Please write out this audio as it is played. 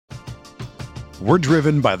We're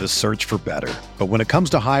driven by the search for better. But when it comes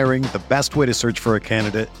to hiring, the best way to search for a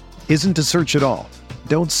candidate isn't to search at all.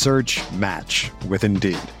 Don't search, match with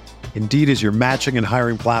Indeed. Indeed is your matching and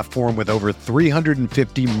hiring platform with over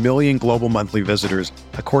 350 million global monthly visitors,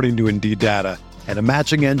 according to Indeed data, and a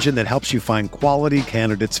matching engine that helps you find quality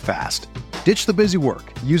candidates fast. Ditch the busy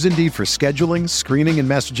work. Use Indeed for scheduling, screening, and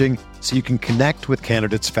messaging so you can connect with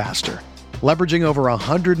candidates faster. Leveraging over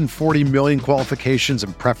 140 million qualifications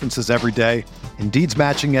and preferences every day, Indeed's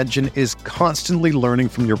matching engine is constantly learning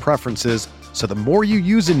from your preferences, so the more you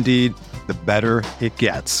use Indeed, the better it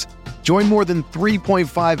gets. Join more than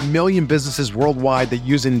 3.5 million businesses worldwide that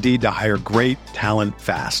use Indeed to hire great talent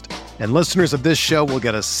fast. And listeners of this show will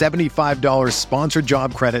get a $75 sponsored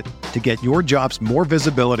job credit to get your jobs more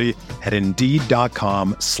visibility at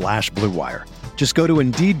Indeed.com/Blue Wire. Just go to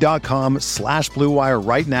Indeed.com/Blue Wire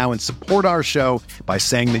right now and support our show by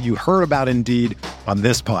saying that you heard about Indeed on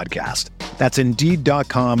this podcast. That's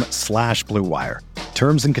Indeed.com/Blue Wire.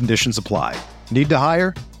 Terms and conditions apply. Need to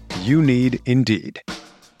hire? You need Indeed.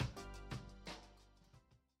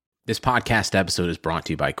 This podcast episode is brought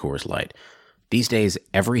to you by Coors Light. These days,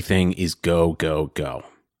 everything is go, go, go.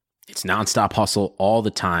 It's nonstop hustle all the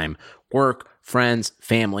time. Work, friends,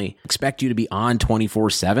 family, expect you to be on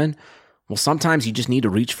 24/7. Well, sometimes you just need to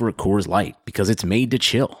reach for a Coors Light because it's made to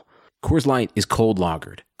chill. Coors Light is cold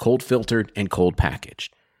lagered, cold filtered, and cold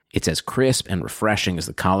packaged. It's as crisp and refreshing as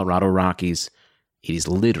the Colorado Rockies. It is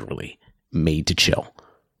literally made to chill.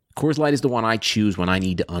 Coors Light is the one I choose when I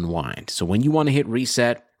need to unwind. So when you want to hit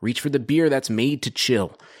reset, reach for the beer that's made to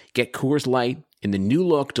chill. Get Coors Light in the new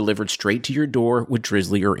look delivered straight to your door with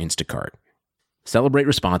Drizzly or Instacart. Celebrate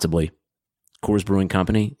responsibly. Coors Brewing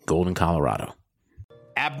Company, Golden, Colorado.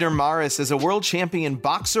 Abner Mares is a world champion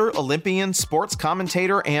boxer, Olympian, sports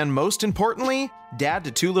commentator, and most importantly, dad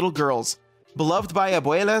to two little girls. Beloved by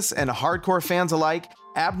abuelas and hardcore fans alike,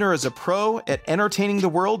 Abner is a pro at entertaining the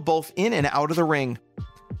world both in and out of the ring.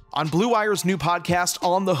 On Blue Wire's new podcast,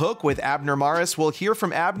 On the Hook with Abner Mares, we'll hear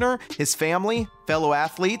from Abner, his family, fellow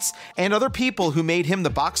athletes, and other people who made him the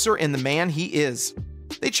boxer and the man he is.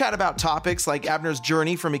 They chat about topics like Abner's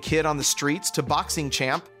journey from a kid on the streets to boxing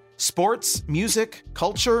champ, sports, music,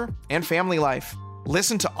 culture, and family life.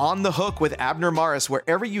 Listen to On the Hook with Abner Mares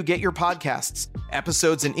wherever you get your podcasts.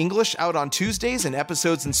 Episodes in English out on Tuesdays and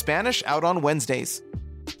episodes in Spanish out on Wednesdays.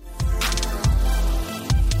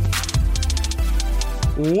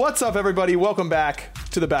 What's up, everybody? Welcome back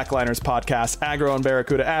to the Backliners podcast. Agro and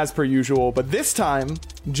Barracuda as per usual, but this time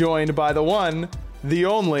joined by the one, the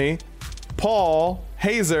only, Paul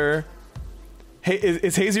Hazer. Hey,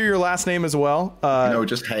 is Hazer your last name as well? No,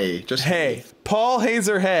 just Hay. Just Hay. Paul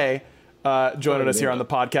Hazer Hay joining us here on the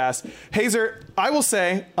podcast. Hazer, I will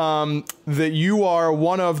say that you are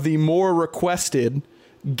one of the more requested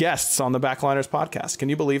guests on the Backliners podcast. Can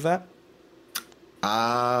you believe that?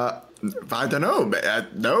 I don't know.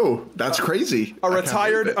 No, that's crazy. A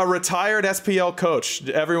retired SPL coach.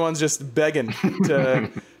 Everyone's just begging to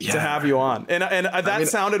have you on, and that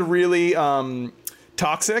sounded really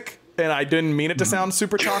toxic, and I didn't mean it to sound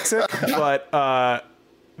super toxic, but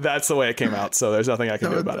that's the way it came out. So there's nothing I can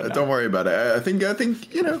do about it now. Don't worry about it. I think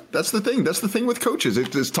that's the thing. That's the thing with coaches.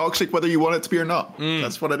 It's toxic whether you want it to be or not.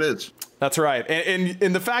 That's what it is. That's right.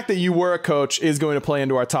 And the fact that you were a coach is going to play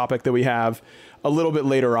into our topic that we have a little bit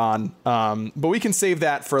later on. But we can save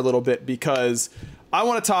that for a little bit because I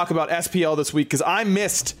want to talk about SPL this week because I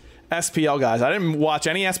missed SPL, guys. I didn't watch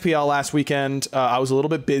any SPL last weekend. I was a little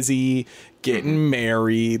bit busy getting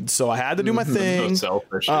married, so I had to do my thing. So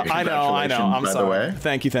selfish. I know. I'm sorry.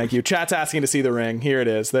 Thank you. Chat's asking to see the ring. Here it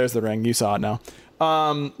is. There's the ring. You saw it now.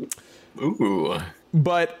 Ooh.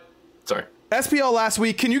 But Sorry. SPL last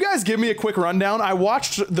week, can you guys give me a quick rundown? I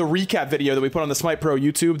watched the recap video that we put on the Smite Pro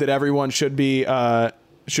YouTube that everyone should be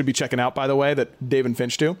checking out, by the way, that Dave and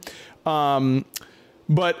Finch do.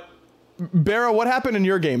 But Barra, what happened in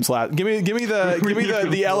your games last? Give me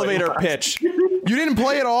the elevator pitch. You didn't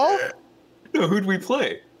play at all? No, who'd we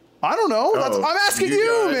play? I don't know. I'm asking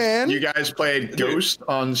you, man. You guys played Ghost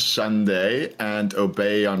on Sunday and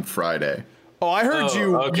Obey on Friday. Oh, I heard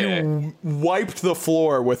you wiped the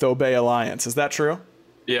floor with Obey Alliance. Is that true?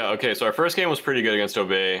 Yeah, okay. So our first game was pretty good against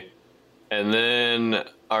Obey. And then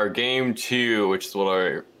our game 2, which is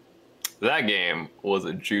that game was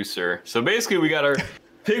a juicer. So basically we got our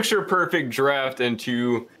picture perfect draft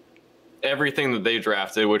into everything that they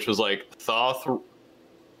drafted, which was like Thoth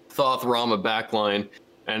Rama backline.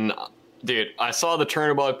 And dude, I saw the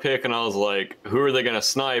Turnabog pick and I was like, who are they going to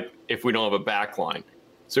snipe if we don't have a backline?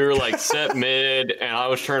 So we were like set mid and I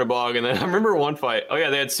was Turnabog. And then I remember one fight. Oh yeah,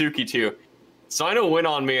 they had Suki too. Sino went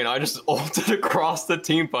on me, and I just ulted across the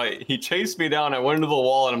team fight. He chased me down. I went into the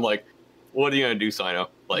wall, and I'm like, what are you going to do, Sino?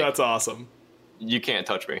 Like, That's awesome. You can't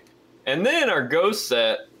touch me. And then our ghost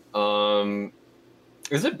set,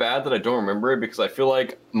 is it bad that I don't remember it? Because I feel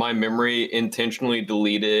like my memory intentionally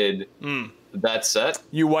deleted that set.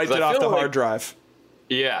 You wiped it off the hard drive.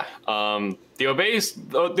 Yeah. The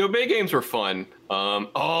Obey games were fun.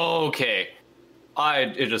 Okay.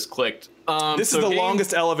 It just clicked. This is the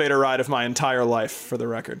longest elevator ride of my entire life, for the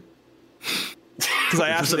record. Because I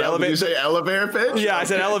asked the elevator. Did you say elevator pitch? Yeah, I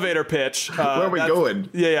said elevator pitch. Where are we going?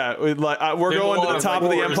 Yeah. We're going to the top of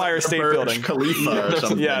the Empire State Building. Khalifa or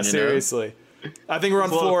something. Yeah, seriously. I think we're on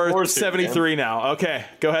floor 73 now. Okay,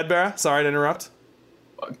 go ahead, Barra. Sorry to interrupt.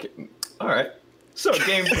 Okay. All right. So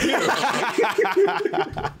game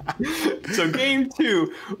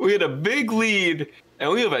 2, we had a big lead,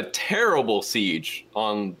 and we have a terrible siege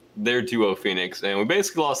on their duo Phoenix, and we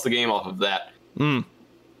basically lost the game off of that.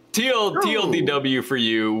 TLDW for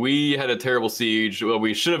you. We had a terrible siege. Well,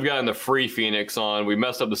 we should have gotten the free Phoenix on. We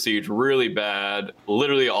messed up the siege really bad.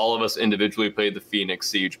 Literally all of us individually played the Phoenix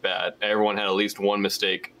siege bad. Everyone had at least one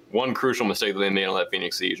mistake, one crucial mistake that they made on that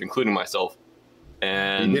Phoenix siege, including myself.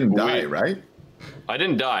 And you didn't die, right? I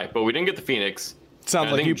didn't die, but we didn't get the Phoenix.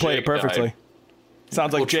 Sounds like you played it perfectly. Died.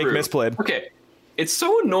 Sounds like Jake misplayed. Okay. It's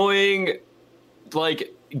so annoying,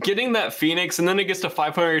 like, getting that Phoenix, and then it gets to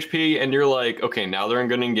 500 HP, and you're like, okay, now they're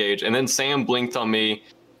going to engage. And then Sam blinked on me,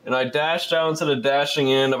 and I dashed out instead of dashing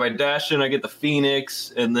in. If I dash in, I get the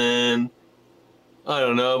Phoenix, and then, I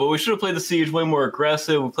don't know, but we should have played the siege way more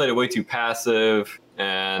aggressive. We played it way too passive,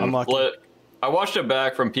 and I watched it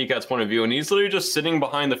back from PCAT's point of view, and he's literally just sitting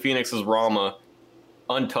behind the Phoenix's Rama,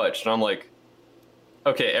 untouched. And I'm like,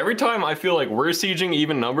 okay, every time I feel like we're sieging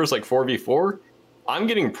even numbers like 4v4, I'm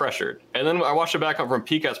getting pressured. And then I watched it back up from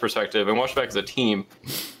PCAT's perspective and watched it back as a team,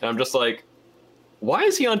 and I'm just like, why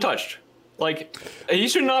is he untouched? Like, he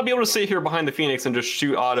should not be able to sit here behind the Phoenix and just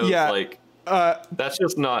shoot autos. Yeah, like, that's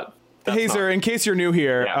just not... Hazer, in case you're new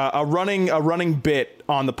here, a running bit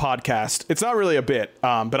on the podcast. It's not really a bit,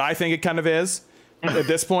 but I think it kind of is at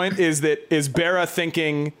this point. Is Barra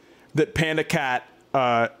thinking that Panda Cat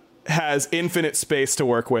has infinite space to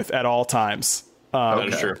work with at all times? That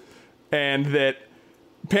is true. And that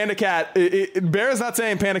Panda Cat, Barra's not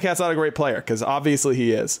saying Panda Cat's not a great player, because obviously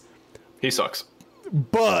he is. He sucks.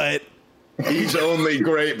 But he's only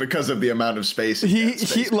great because of the amount of space.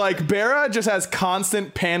 He like Barra just has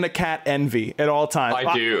constant Panda Cat envy at all times.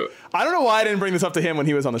 I do. I don't know why I didn't bring this up to him when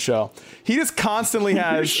he was on the show. He just constantly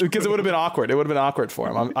has, because it would have been awkward. It would have been awkward for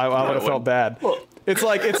him. I would have felt bad. It's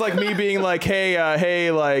like me being like,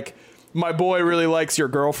 hey, like, my boy really likes your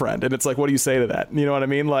girlfriend, and it's like, what do you say to that? You know what I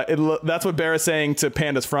mean? Like, that's what Barra's saying to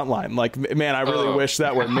Panda's frontline. Like, man, I really wish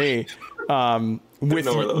that were me. With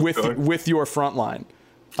your frontline.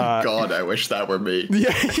 God, I wish that were me.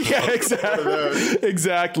 Yeah,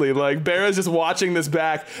 exactly. Like, Barra's just watching this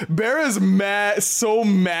back. Barra's so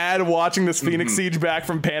mad watching this Phoenix siege back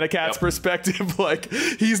from Panda Cat's perspective. Like,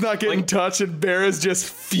 he's not getting touched, and Barra's just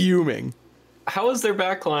fuming. How is their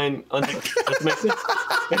backline?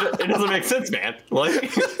 It doesn't make sense, man.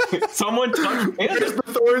 Like, someone touched Panda. There's the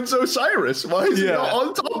Thorns Osiris. Why is he not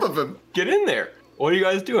on top of him? Get in there. What are you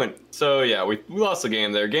guys doing? So yeah, we lost the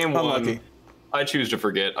game there. Game Unlucky. 1. I choose to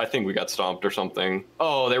forget. I think we got stomped or something.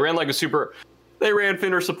 Oh, they ran like a super. They ran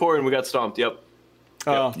Fenrir support and we got stomped. Yep.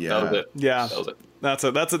 Oh, yeah. That was it. Yeah. That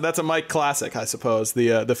was it. That's a Mike classic, I suppose.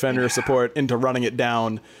 The Fenrir support into running it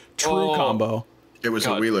down. True combo. It was a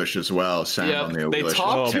Wheelish as well. Sam on the they Wheelish.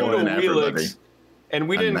 talked to the Wheelix, and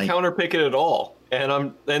we didn't counter pick it at all.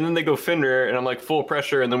 And then they go Fenrir, and I'm like full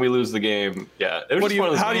pressure, and then we lose the game. Yeah.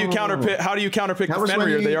 How do you counter pick the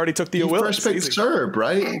Fenrir? They already took the Wheelix. You first picked Serb,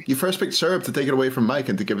 right? You first picked Serb to take it away from Mike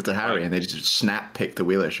and to give it to Harry, and they just snap picked the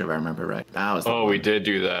Wheelish, if I remember right. That was we did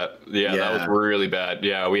do that. Yeah, that was really bad.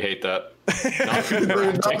 Yeah, we hate that. Not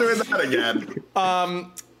doing that again.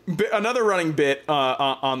 Another running bit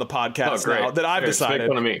on the podcast now that I've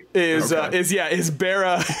decided is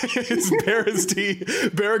Barra's T.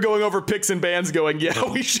 Barra going over picks and bans going,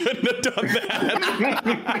 yeah, we shouldn't have done that.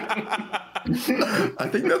 I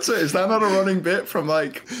think is that not a running bit from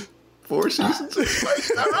like 4 seasons?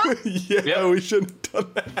 Yeah, we shouldn't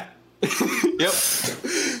have done that. Yep.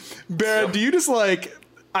 Barra, do you just like...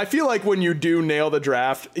 I feel like when you do nail the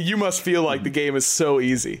draft, you must feel like the game is so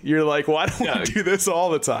easy. You're like, why don't we do this all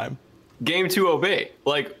the time? Game 2 Obey.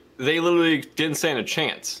 Like, they literally didn't stand a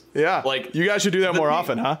chance. Yeah. Like, you guys should do that more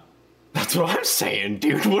often, huh? That's what I'm saying,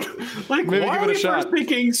 dude. What, like, Maybe why give it are a we shot. first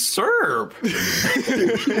thinking Serb?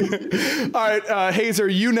 All right, Hazer,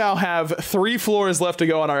 you now have 3 floors left to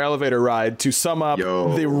go on our elevator ride to sum up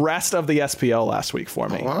the rest of the SPL last week for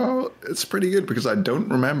me. Well, it's pretty good because I don't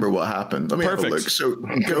remember what happened. Let me have a look. So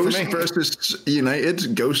Ghost versus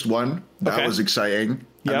United, Ghost won. That was exciting.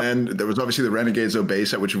 Yep. And then there was obviously the Renegades Obey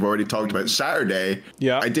set, which we've already talked about. Saturday,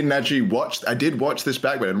 I didn't actually watch. I did watch this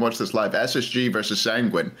back, but I didn't watch this live. SSG versus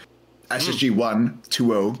Sanguine. SSG won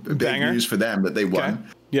 2-0. Big Banger. news for them that they won.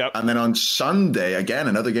 Yep. And then on Sunday, again,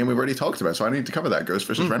 another game we've already talked about. So I need to cover that. Ghost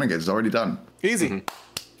versus Renegades is already done. Easy.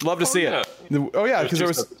 Love to see it. Oh yeah,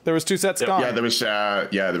 because there was 2 sets gone. Yeah, there was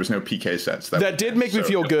no PK sets. That did make me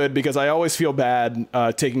feel good because I always feel bad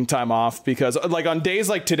taking time off because like on days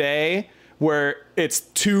like today where it's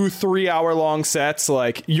 2-3 hour long sets,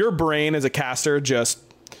 like your brain as a caster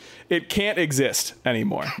it can't exist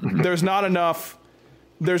anymore. There's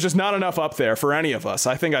just not enough up there for any of us.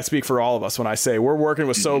 I think I speak for all of us when I say we're working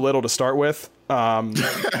with so little to start with.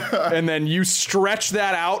 And then you stretch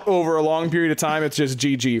that out over a long period of time. It's just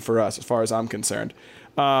GG for us as far as I'm concerned.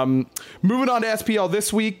 Moving on to SPL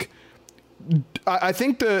this week. I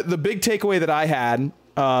think the big takeaway that I had,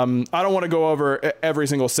 I don't want to go over every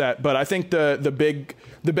single set, but I think the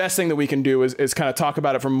best thing that we can do is kind of talk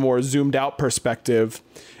about it from a more zoomed out perspective.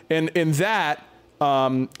 And in that,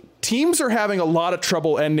 teams are having a lot of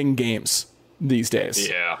trouble ending games these days.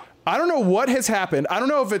 Yeah. I don't know what has happened. I don't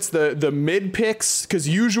know if it's the mid picks, because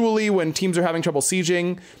usually when teams are having trouble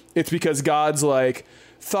sieging, it's because gods like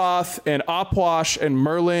Thoth and Opwash and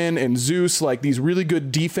Merlin and Zeus, like these really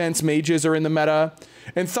good defense mages, are in the meta.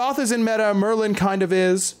 And Thoth is in meta, Merlin kind of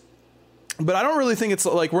is. But I don't really think it's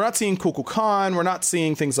like we're not seeing Kukulkan, we're not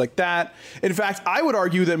seeing things like that. In fact, I would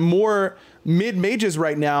argue that more mid mages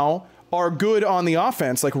right now are good on the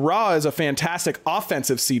offense. Like Ra is a fantastic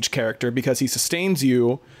offensive siege character because he sustains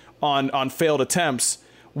you on failed attempts.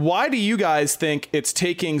 Why do you guys think it's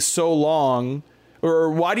taking so long?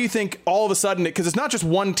 Or why do you think all of a sudden, because it's not just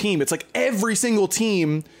one team, it's like every single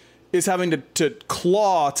team is having to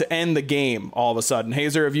claw to end the game all of a sudden.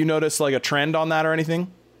 Hazer, have you noticed like a trend on that or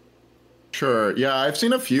anything? Sure. Yeah, I've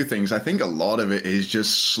seen a few things. I think a lot of it is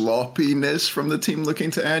just sloppiness from the team looking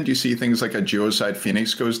to end. You see things like a Geoside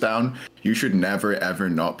Phoenix goes down. You should never, ever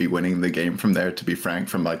not be winning the game from there, to be frank,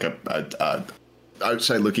 from like a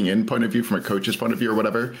outside looking in point of view, from a coach's point of view or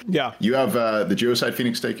whatever. Yeah. You have the Geoside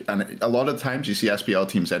Phoenix take, and a lot of times you see SPL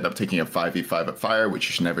teams end up taking a 5v5 at Fire, which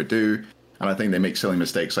you should never do. And I think they make silly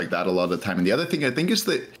mistakes like that a lot of the time. And the other thing I think is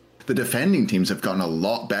that the defending teams have gotten a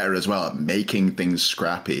lot better as well at making things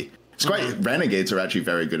scrappy. It's quite, Renegades are actually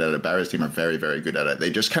very good at it. Barra's team are very, very good at it. They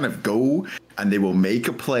just kind of go and they will make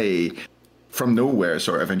a play from nowhere,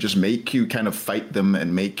 sort of, and just make you kind of fight them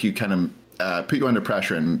and make you kind of put you under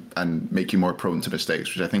pressure and make you more prone to mistakes,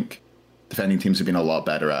 which I think defending teams have been a lot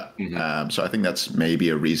better at. So I think that's maybe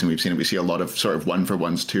a reason we've seen it. We see a lot of sort of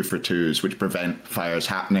 1-for-1s, 2-for-2s, which prevent fires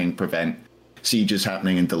happening, prevent sieges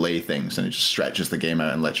happening, and delay things, and it just stretches the game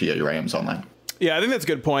out and lets you get your AMs online. Yeah, I think that's a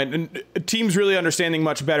good point. And teams really understanding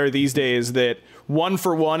much better these days that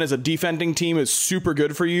 1-for-1 as a defending team is super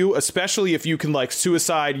good for you, especially if you can like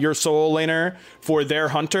suicide your solo laner for their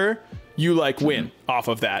hunter. You like win off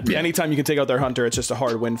of that. Yeah. Anytime you can take out their hunter, it's just a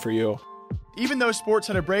hard win for you. Even though sports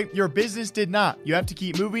had a break, your business did not. You have to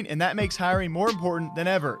keep moving, and that makes hiring more important than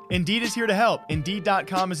ever. Indeed is here to help.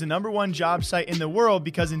 Indeed.com is the #1 job site in the world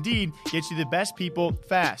because Indeed gets you the best people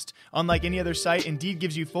fast. Unlike any other site, Indeed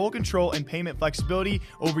gives you full control and payment flexibility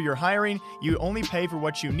over your hiring. You only pay for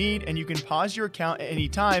what you need, and you can pause your account at any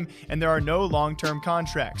time, and there are no long-term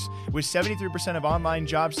contracts. With 73% of online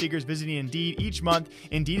job seekers visiting Indeed each month,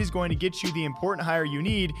 Indeed is going to get you the important hire you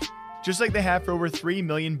need, just like they have for over 3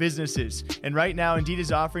 million businesses. And right now, Indeed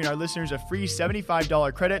is offering our listeners a free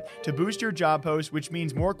 $75 credit to boost your job post, which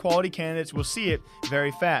means more quality candidates will see it very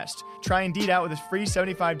fast. Try Indeed out with a free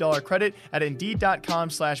 $75 credit at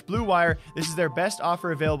Indeed.com/BlueWire. This is their best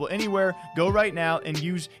offer available anywhere. Go right now and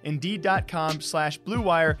use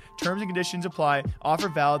Indeed.com/BlueWire. Terms and conditions apply. Offer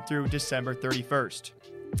valid through December 31st.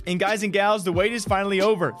 And guys and gals, the wait is finally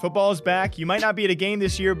over. Football is back. You might not be at a game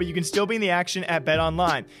this year, but you can still be in the action at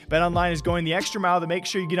BetOnline. BetOnline is going the extra mile to make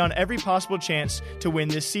sure you get on every possible chance to win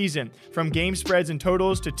this season. From game spreads and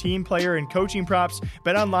totals to team, player, and coaching props,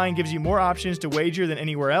 BetOnline gives you more options to wager than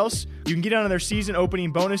anywhere else. You can get on their season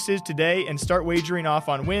opening bonuses today and start wagering off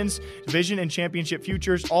on wins, division, and championship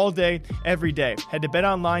futures all day, every day. Head to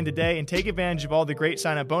BetOnline today and take advantage of all the great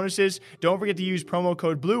sign-up bonuses. Don't forget to use promo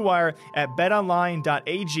code BlueWire at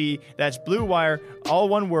betonline.ag. That's Blue Wire, all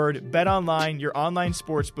one word. BetOnline, your online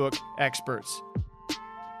sportsbook experts.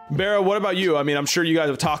 Barra, what about you? I mean, I'm sure you guys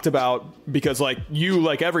have talked about, because like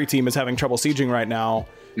every team is having trouble sieging right now.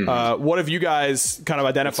 What have you guys kind of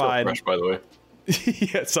identified? It's so fresh, by the way.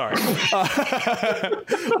 Yeah, sorry.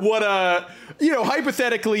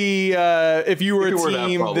 Hypothetically, if you were a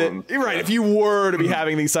team if you were to be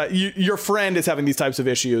having these, your friend is having these types of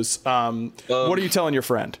issues. What are you telling your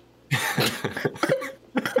friend?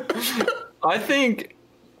 I think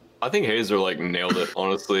Hazer like nailed it.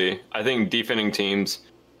 Honestly, I think defending teams,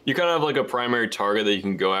 you kind of have like a primary target that you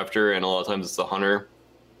can go after, and a lot of times it's the hunter.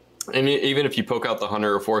 And even if you poke out the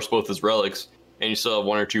hunter or force both his relics, and you still have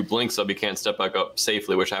 1 or 2 blinks up, you can't step back up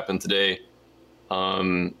safely, which happened today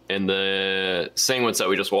in the Sanguine set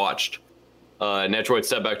we just watched. Netroid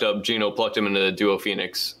stepped back up, Geno plucked him into Duo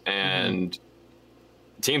Phoenix, and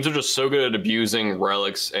teams are just so good at abusing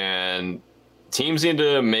relics, and teams need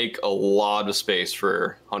to make a lot of space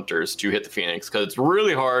for hunters to hit the Phoenix, because it's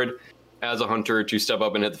really hard as a hunter to step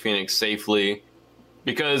up and hit the Phoenix safely,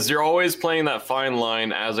 because you're always playing that fine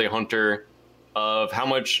line as a hunter of how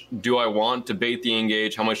much do I want to bait the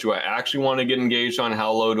engage, how much do I actually want to get engaged on,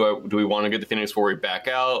 how low do we want to get the Phoenix before we back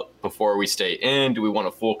out, before we stay in, do we want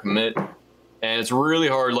a full commit? And it's really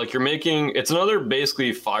hard. Like, it's another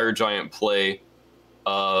basically Fire Giant play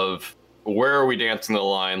of where are we dancing the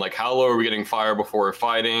line? Like, how low are we getting fire before we're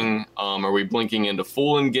fighting? Are we blinking into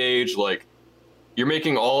full engage? Like, you're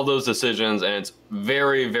making all of those decisions, and it's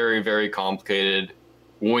very, very, very complicated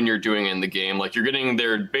when you're doing it in the game. Like, you're getting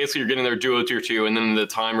their duo tier 2, and then the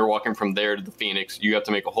time you're walking from there to the Phoenix, you have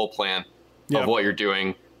to make a whole plan of what you're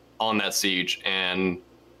doing on that siege. And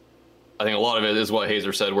I think a lot of it is what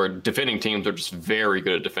Hazer said, where defending teams are just very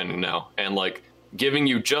good at defending now, and like giving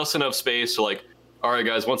you just enough space to like, all right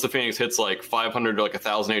guys, once the Phoenix hits like 500 to like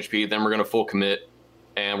 1,000 HP, then we're going to full commit,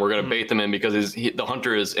 and we're going to bait them in, because the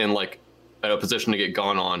hunter is in like a position to get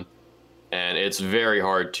gone on, and it's very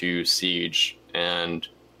hard to siege. And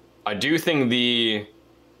I do think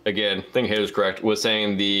Hazer's correct, was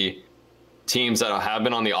saying the teams that have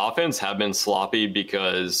been on the offense have been sloppy,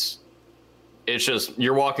 because it's just,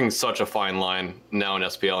 you're walking such a fine line now in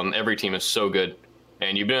SPL, and every team is so good,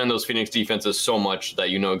 and you've been in those Phoenix defenses so much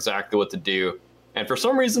that you know exactly what to do. And for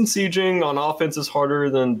some reason, sieging on offense is harder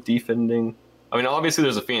than defending. I mean, obviously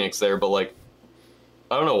there's a Phoenix there, but like,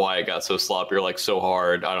 I don't know why it got so sloppy or like so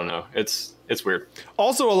hard. I don't know. It's weird.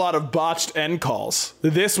 Also, a lot of botched end calls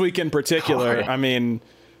this week in particular. I mean,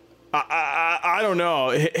 I don't know.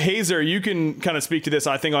 Hazer, you can kind of speak to this,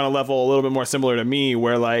 I think, on a level a little bit more similar to me,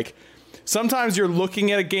 where like sometimes you're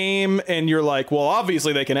looking at a game and you're like, well,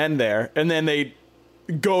 obviously they can end there, and then they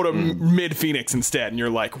go to mid Phoenix instead, and you're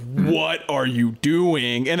like, what are you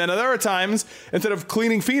doing? And then other times, instead of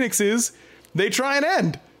cleaning Phoenixes, they try and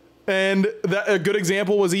end. And a good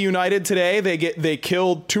example was United today. They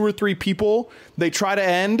killed 2 or 3 people. They try to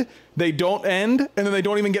end. They don't end, and then they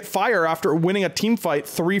don't even get fire after winning a team fight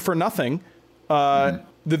 3-0. That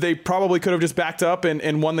they probably could have just backed up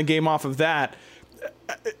and won the game off of that.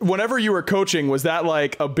 Whenever you were coaching, was that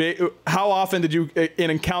like a big? How often did you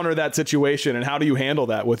encounter that situation, and how do you handle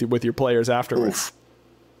that with your players afterwards?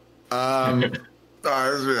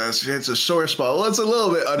 It's a sore spot. Well, it's a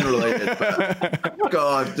little bit unrelated, but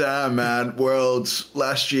god damn, man. Worlds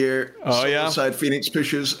last year, side Phoenix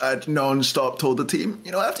pushes. I'd non-stop told the team,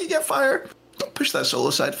 after you get fire, don't push that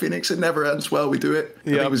solo side Phoenix. It never ends well. We do it. I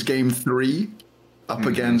think it was game 3 up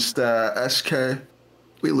against SK.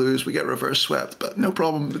 We lose, we get reverse swept, but no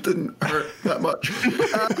problem. It didn't hurt that much.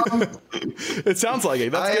 It sounds like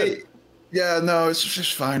it. That's good. Yeah, no, it's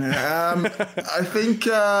just fine. I think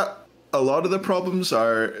a lot of the problems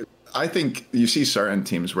are, I think you see certain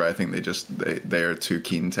teams where I think they are too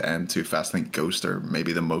keen to end too fast. I think Ghost are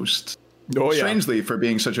maybe the most, strangely, for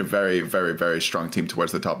being such a very, very, very strong team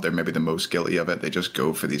towards the top, they're maybe the most guilty of it. They just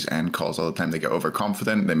go for these end calls all the time. They get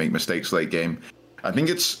overconfident. They make mistakes late game. I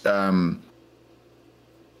think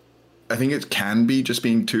it can be just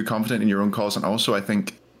being too confident in your own calls, and also I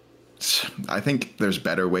think there's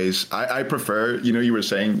better ways. I prefer, you were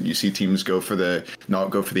saying you see teams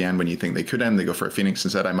not go for the end when you think they could end, they go for a Phoenix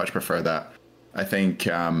instead. I much prefer that. I think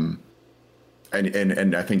and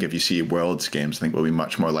I think if you see Worlds games, I think we'll be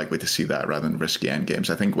much more likely to see that rather than risky end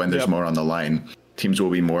games. I think when there's more on the line, teams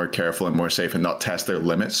will be more careful and more safe and not test their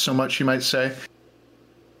limits so much, you might say.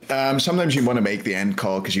 Sometimes you want to make the end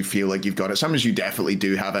call because you feel like you've got it. Sometimes you definitely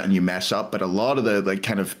do have it and you mess up, but a lot of the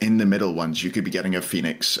kind of in the middle ones, you could be getting a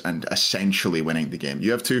Phoenix and essentially winning the game.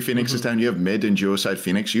 You have 2 Phoenixes down, you have mid and duo side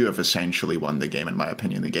Phoenix, you have essentially won the game, in my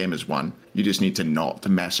opinion. The game is won. You just need to not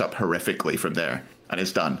mess up horrifically from there, and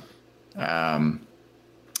it's done.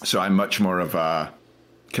 So I'm much more of a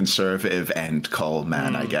conservative end call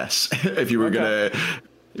man, I guess. If you were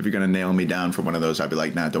if you're gonna nail me down for one of those, I'd be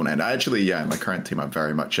like, nah, don't end. I actually, yeah, my current team, I'm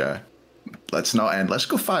very much let's not end. Let's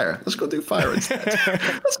go fire. Let's go do fire instead.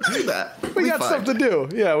 Let's do that. We got stuff to do.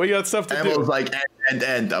 Yeah, we got stuff to do. Emil's like,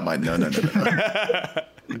 end. I'm like, no.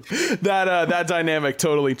 That dynamic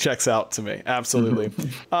totally checks out to me. Absolutely.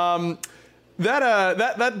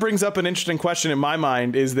 That brings up an interesting question in my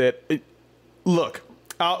mind. Is that look,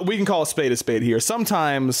 we can call a spade here.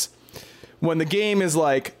 Sometimes when the game is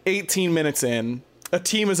like 18 minutes in, a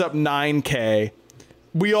team is up 9K.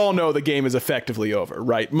 We all know the game is effectively over,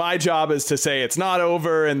 right? My job is to say it's not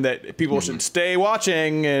over and that people should stay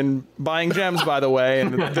watching and buying gems, by the way.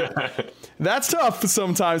 And that's tough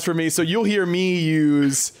sometimes for me. So you'll hear me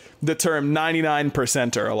use the term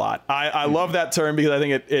 99%er a lot. I love that term because I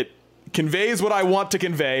think it conveys what I want to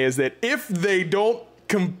convey, is that if they don't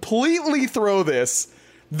completely throw this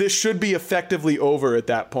should be effectively over at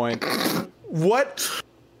that point. What...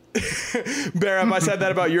 Bear, have I said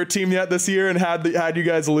that about your team yet this year and had you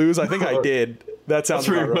guys lose? I think I did. That sounds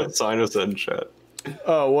right. That's what Sino said in chat.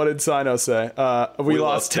 Oh, what did Sino say? We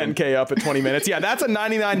lost 10K up at 20 minutes. Yeah, that's a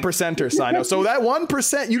 99%er, Sino. So that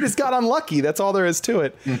 1%, you just got unlucky. That's all there is to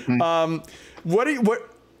it.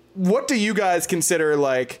 What do you guys consider,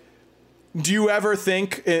 like, do you ever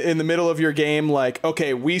think in the middle of your game, like,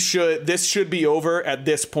 okay, this should be over at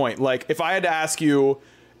this point? Like, if I had to ask you,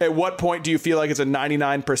 at what point do you feel like it's a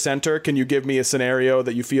 99%er? Can you give me a scenario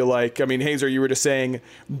that you feel like, I mean, Hazer, you were just saying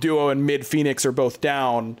Duo and Mid Phoenix are both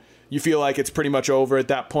down. You feel like it's pretty much over at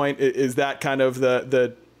that point? Is that kind of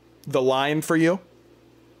the line for you?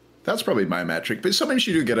 That's probably my metric, but sometimes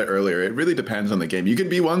you do get it earlier. It really depends on the game. You can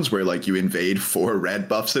be ones where like you invade 4 red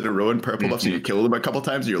buffs in a row and purple buffs and you kill them a couple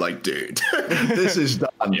times and you're like, dude, this is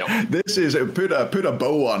done. This is put a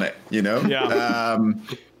bow on it, you know? Yeah.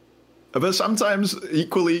 But sometimes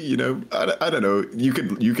equally, you know, I don't know, you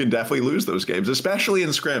can definitely lose those games, especially in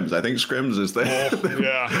scrims. I think scrims is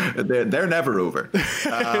they're never over.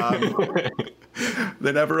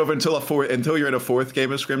 They're never over until you're in a 4th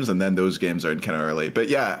game of scrims, and then those games are kind of early. But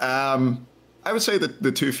yeah, I would say that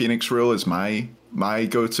the 2 Phoenix rule is my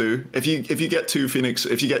go-to. If you get 2 Phoenix,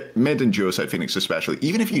 if you get mid and duo side Phoenix especially,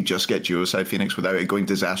 even if you just get duo side Phoenix without it going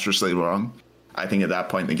disastrously wrong, I think at that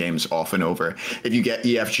point the game's off and over. If you get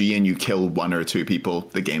EFG and you kill 1 or 2 people,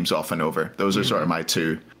 the game's off and over. Those are sort of my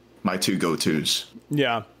two go-tos.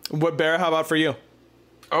 Yeah. What, Bear, how about for you?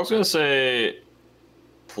 I was gonna say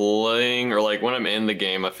playing, or like when I'm in the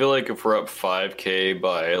game, I feel like if we're up 5K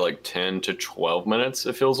by like 10 to 12 minutes,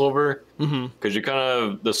 it feels over. Because you kind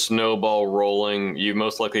of, the snowball rolling, you've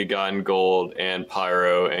most likely gotten gold and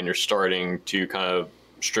pyro, and you're starting to kind of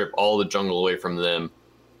strip all the jungle away from them,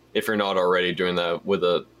 if you're not already doing that with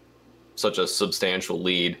such a substantial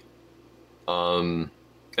lead. And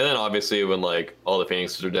then obviously when like all the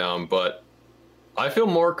Phoenixes are down, but I feel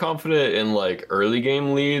more confident in like early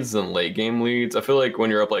game leads than late game leads. I feel like when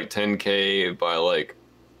you're up like 10K by like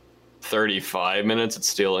 35 minutes, it's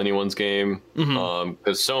still anyone's game.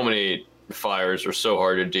 Because so many fires are so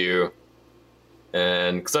hard to do.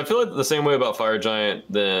 And because I feel like the same way about Fire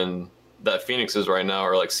Giant than that Phoenix is right now,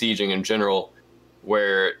 or like sieging in general,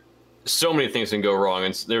 where so many things can go wrong,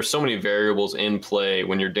 and there's so many variables in play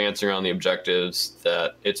when you're dancing around the objectives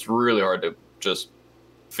that it's really hard to just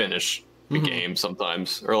finish the game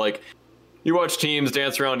sometimes. Or like you watch teams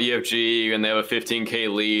dance around EFG and they have a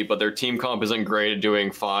 15K lead, but their team comp isn't great at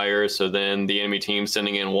doing fire, so then the enemy team's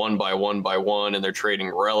sending in 1 by 1 by 1, and they're trading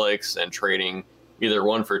relics and trading either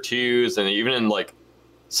 1 for 2s, and even in like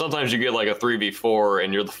sometimes you get like a 3v4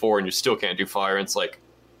 and you're the 4 and you still can't do fire, and it's like,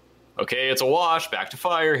 okay, it's a wash, back to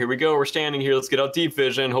fire, here we go, we're standing here, let's get out deep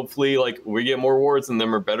vision, hopefully like we get more wards than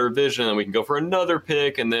them or better vision, and we can go for another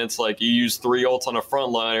pick, and then it's like you use 3 ults on a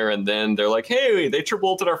frontliner, and then they're like, hey, they triple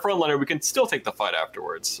ulted our frontliner, we can still take the fight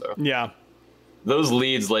afterwards. So yeah, those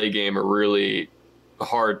leads late game are really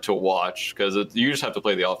hard to watch, because you just have to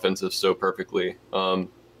play the offensive so perfectly.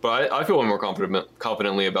 But I feel more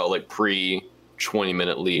confidently about like pre-20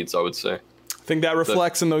 minute leads, I would say. I think that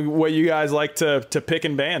reflects in the way you guys like to pick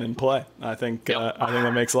and ban and play. I think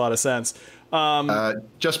that makes a lot of sense.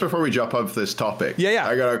 Just before we jump off this topic,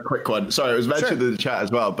 I got a quick one. Sorry, it was mentioned in the chat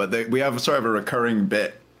as well, but we have sort of a recurring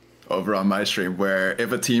bit over on my stream where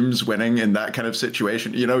if a team's winning in that kind of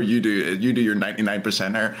situation, you know, you do your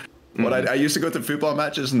 99%er. What I used to go to football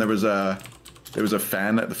matches, and there was a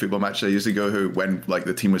fan at the football match I used to go who, when like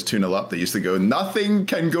the team was 2-0 up, they used to go, nothing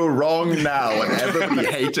can go wrong now, and everybody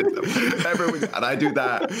hated them. And I do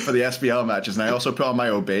that for the SPL matches, and I also put on my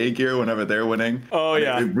Obey gear whenever they're winning. Oh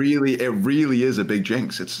yeah, it really is a big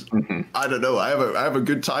jinx. It's I don't know, I have a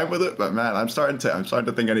good time with it, but man, I'm starting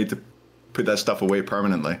to think I need to put that stuff away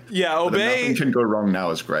permanently. Yeah, Nothing can go wrong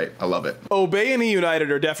now is great. I love it. Obey and E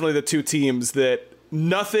United are definitely the two teams that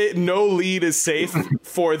no lead is safe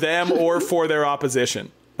for them or for their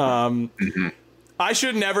opposition. I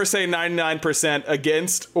should never say 99%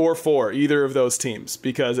 against or for either of those teams,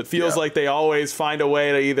 because it feels like they always find a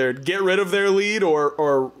way to either get rid of their lead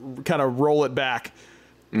or kind of roll it back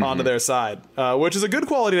onto their side, which is a good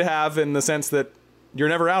quality to have in the sense that you're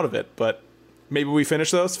never out of it. But maybe we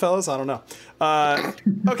finish those, fellas? I don't know.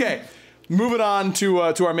 Okay, moving on to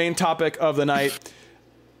our main topic of the night.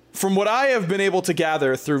 From what I have been able to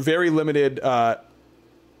gather through very limited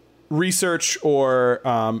research or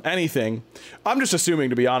anything, I'm just assuming,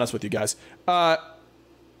 to be honest with you guys, I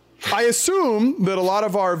assume that a lot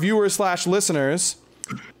of our viewers / listeners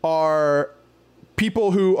are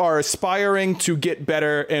people who are aspiring to get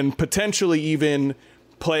better and potentially even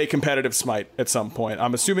play competitive Smite at some point.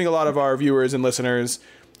 I'm assuming a lot of our viewers and listeners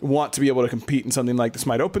want to be able to compete in something like the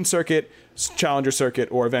Smite Open Circuit, Challenger Circuit,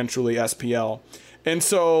 or eventually SPL. And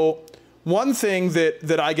so one thing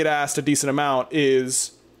that I get asked a decent amount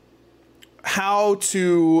is how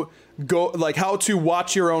to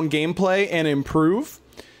watch your own gameplay and improve.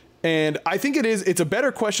 And I think it's a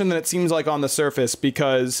better question than it seems like on the surface,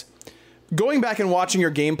 because going back and watching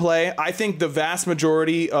your gameplay, I think the vast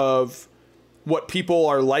majority of what people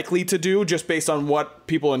are likely to do, just based on what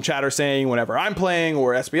people in chat are saying whenever I'm playing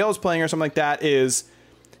or SPL is playing or something like that, is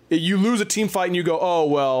you lose a team fight and you go, oh,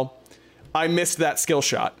 well, I missed that skill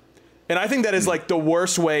shot. And I think that is like the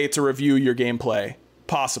worst way to review your gameplay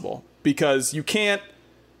possible, because you can't,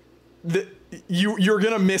 you're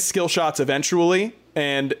going to miss skill shots eventually.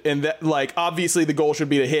 And that, like, obviously the goal should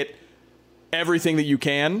be to hit everything that you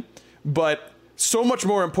can, but so much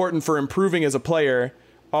more important for improving as a player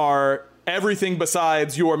are everything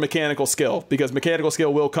besides your mechanical skill, because mechanical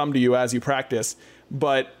skill will come to you as you practice.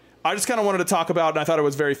 But I just kind of wanted to talk about, and I thought it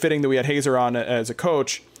was very fitting that we had Hazer on as a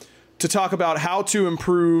coach, to talk about how to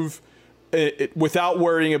improve without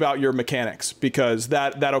worrying about your mechanics, because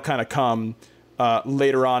that'll kind of come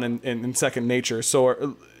later on in second nature.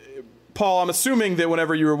 So, Paul, I'm assuming that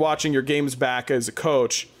whenever you were watching your games back as a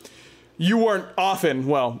coach, you weren't often,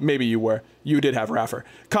 well, maybe you were, you did have Raffer,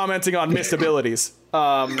 commenting on missed abilities,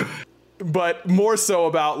 but more so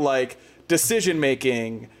about like decision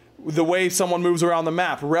making, the way someone moves around the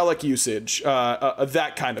map, relic usage,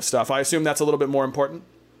 that kind of stuff. I assume that's a little bit more important.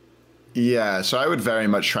 Yeah, so I would very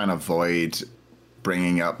much try and avoid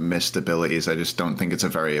bringing up missed abilities. I just don't think it's a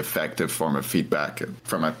very effective form of feedback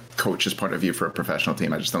from a coach's point of view for a professional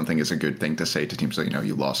team. I just don't think it's a good thing to say to teams like,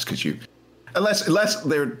 you lost because you, unless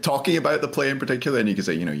they're talking about the play in particular, and you can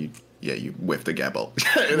say, you whiffed a Gebel.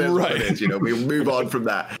 Right. It is, we move on from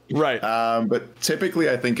that. Right. But typically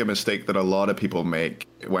I think a mistake that a lot of people make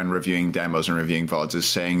when reviewing demos and reviewing VODs is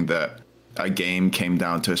saying that a game came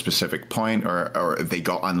down to a specific point or they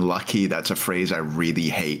got unlucky. That's a phrase I really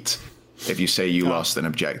hate. If you say you lost an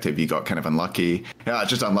objective, you got kind of unlucky. Yeah,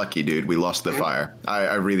 just unlucky, dude. We lost the fire.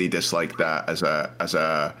 I really dislike that as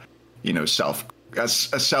a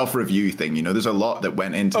self-review thing. There's a lot that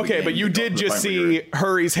went into the game. Okay, but you did just see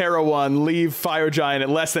Hurry's Hera 1 leave Fire Giant at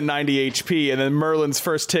less than 90 HP, and then Merlin's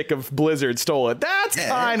first tick of Blizzard stole it. That's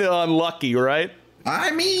kind of unlucky, right?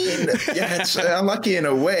 I mean, yeah, it's unlucky in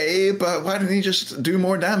a way, but why didn't he just do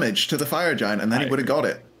more damage to the Fire Giant, and then he would have got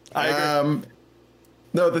it? I agree.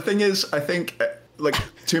 No, the thing is, I think,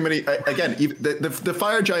 too many, again, the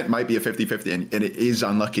Fire Giant might be a 50-50, and it is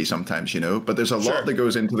unlucky sometimes, but there's a lot that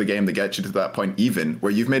goes into the game that gets you to that point, even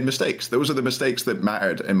where you've made mistakes. Those are the mistakes that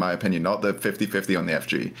mattered, in my opinion, not the 50-50 on the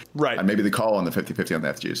FG. Right. And maybe the call on the 50-50 on the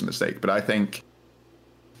FG is a mistake. But I think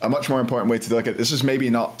a much more important way to look at this is maybe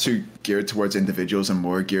not too geared towards individuals and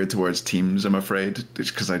more geared towards teams, I'm afraid,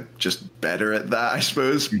 just because I'm just better at that, I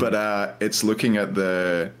suppose. But it's looking at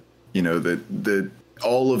the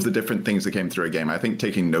all of the different things that came through a game. I think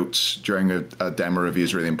taking notes during a demo review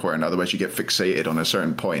is really important. Otherwise, you get fixated on a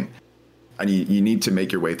certain point. And you need to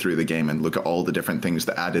make your way through the game and look at all the different things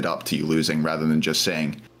that added up to you losing, rather than just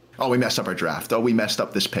saying, oh, we messed up our draft. Oh, we messed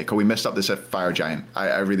up this pick. Oh, we messed up this Fire Giant.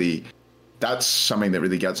 I really... That's something that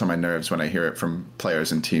really gets on my nerves when I hear it from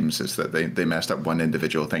players and teams, is that they messed up one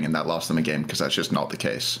individual thing and that lost them a game, because that's just not the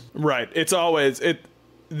case. Right. It's always...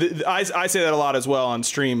 I say that a lot as well on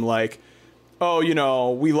stream, like,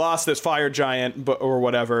 oh, we lost this Fire Giant or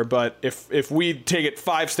whatever, but if we take it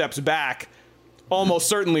 5 steps back, almost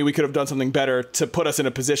certainly we could have done something better to put us in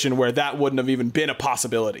a position where that wouldn't have even been a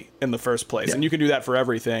possibility in the first place. Yeah. And you can do that for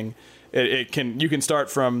everything. You can start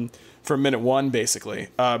from minute one, basically.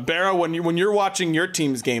 Barra, when you're watching your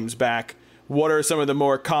team's games back, what are some of the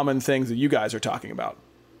more common things that you guys are talking about?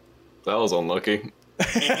 That was unlucky.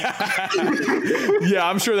 Yeah,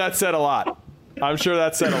 I'm sure that said a lot.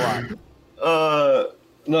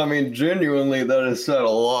 No, I mean, genuinely, that has said a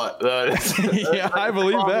lot. That is, Yeah, I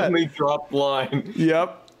believe that. Dropped line.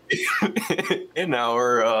 Yep. In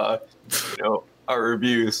our our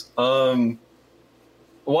reviews.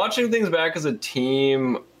 Watching things back as a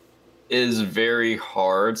team is very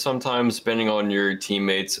hard sometimes, depending on your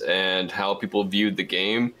teammates and how people viewed the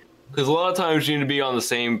game, because a lot of times you need to be on the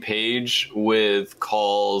same page with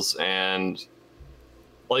calls. And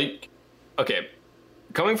like, okay,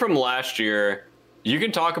 coming from last year, you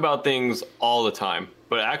can talk about things all the time,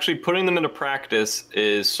 but actually putting them into practice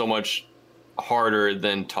is so much harder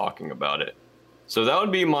than talking about it. So that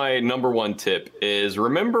would be my number one tip, is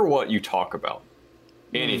remember what you talk about.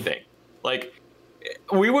 Anything. Like,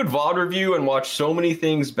 we would VOD review and watch so many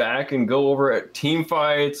things back and go over at team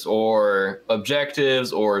fights or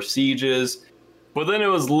objectives or sieges, but then it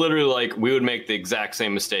was literally like we would make the exact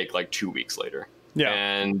same mistake like 2 weeks later. Yeah.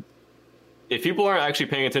 And if people aren't actually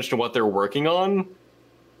paying attention to what they're working on,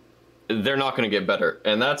 they're not going to get better.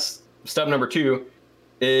 And that's step number 2,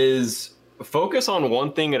 is focus on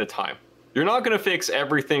one thing at a time. You're not going to fix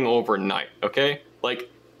everything overnight, okay? Like,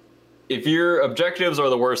 if your objectives are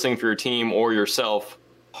the worst thing for your team or yourself,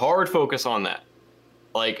 hard focus on that.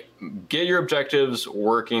 Like, get your objectives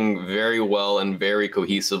working very well and very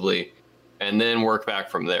cohesively, and then work back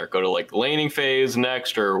from there. Go to like laning phase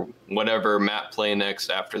next, or whatever map play next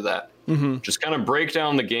after that. Mm-hmm. Just kind of break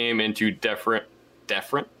down the game into different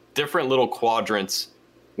little quadrants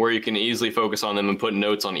where you can easily focus on them and put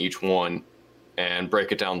notes on each one and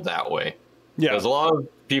break it down that way. Yeah. Because a lot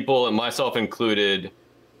of people, and myself included,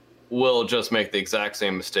 will just make the exact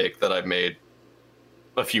same mistake that I've made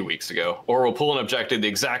a few weeks ago, or we'll pull an objective the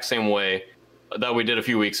exact same way that we did a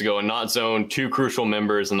few weeks ago and not zone 2 crucial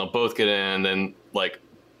members, and they'll both get in. And then, like,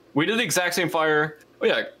 we did the exact same fire. Oh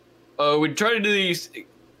yeah, we tried to do these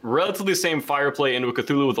relatively same fire play into a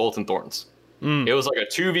Cthulhu with Ult and Thorns. It was like a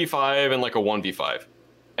 2v5 and like a 1v5,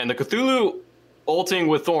 and the Cthulhu ulting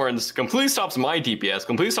with Thorns completely stops my DPS,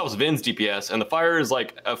 completely stops Vin's DPS, and the fire is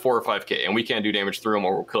like at 4 or 5k, and we can't do damage through him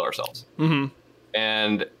or we'll kill ourselves. Mm-hmm.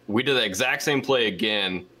 And we did the exact same play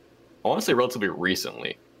again, I want to say relatively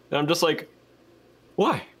recently. And I'm just like,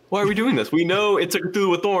 why? Why are we doing this? We know it's a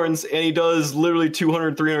Cthulhu with Thorns, and he does literally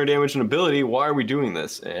 200, 300 damage in ability. Why are we doing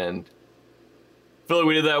this? And I feel like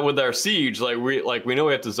we did that with our siege. Like we know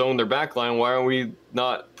we have to zone their backline. Why are we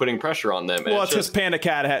not putting pressure on them? Well, it's just Panda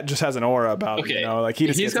Cat just has an aura about him. You know, like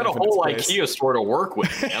he's got a whole IKEA store to work with.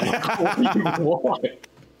 Man. Like, what do you want?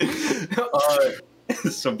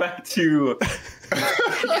 So back to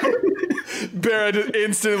Barra just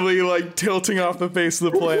instantly like tilting off the face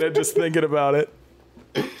of the planet just thinking about it.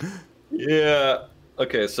 Yeah.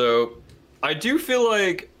 Okay, so I do feel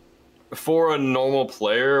like for a normal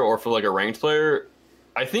player or for like a ranked player,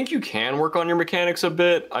 I think you can work on your mechanics a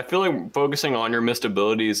bit. I feel like focusing on your missed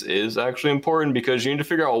abilities is actually important, because you need to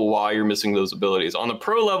figure out why you're missing those abilities. On the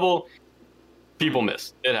pro level, people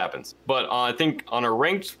miss. It happens. But I think on a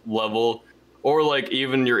ranked level, or like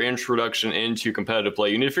even your introduction into competitive play,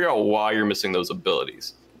 you need to figure out why you're missing those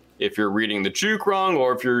abilities. If you're reading the juke wrong,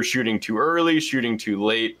 or if you're shooting too early, shooting too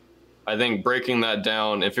late, I think breaking that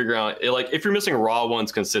down and figuring out, like, if you're missing raw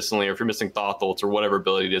ones consistently, or if you're missing thought ults or whatever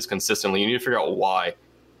ability it is consistently, you need to figure out why,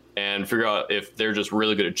 and figure out if they're just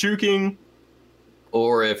really good at juking,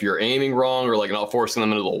 or if you're aiming wrong, or like not forcing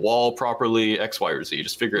them into the wall properly, X, Y, or Z.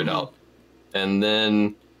 Just figure it out. And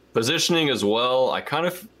then positioning as well. I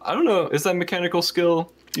don't know. Is that mechanical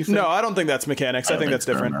skill? No, I don't think that's mechanics. I think that's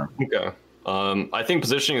different. Okay. I think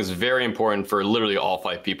positioning is very important for literally all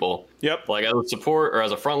 5 people. Yep. Like as a support or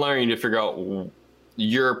as a frontliner, you need to figure out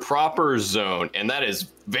your proper zone, and that is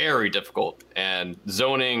very difficult. And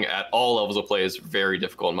zoning at all levels of play is very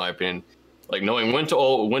difficult, in my opinion. Like knowing when to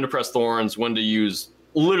ult, when to press Thorns, when to use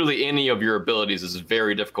literally any of your abilities is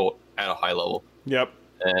very difficult at a high level. Yep.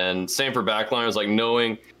 And same for backliners, like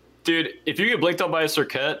knowing, dude, if you get blinked out by a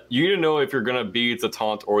Circuit, you need to know if you're going to beat the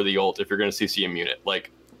taunt or the ult, if you're going to CC a unit. Like,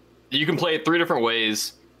 you can play it 3 different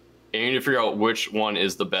ways, and you need to figure out which one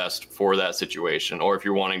is the best for that situation. Or if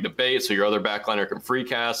you're wanting to bait, so your other backliner can free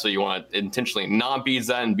cast, so you want to intentionally not beads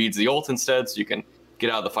that and beads the ult instead, so you can get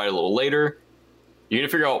out of the fight a little later. You need to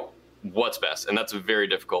figure out what's best, and that's very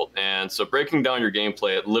difficult. And so breaking down your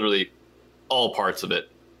gameplay at literally all parts of it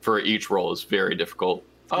for each role is very difficult.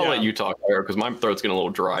 I'll let you talk, Eric, because my throat's getting a little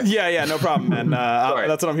dry. Yeah, no problem, man.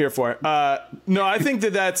 That's what I'm here for. No, I think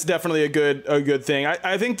that's definitely a good thing.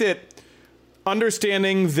 I think that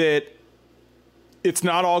understanding that it's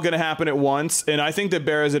not all going to happen at once, and I think that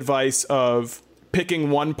Barra's advice of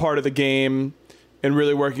picking one part of the game and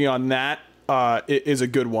really working on that is a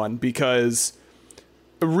good one, because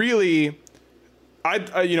really,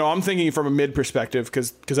 I'm thinking from a mid perspective,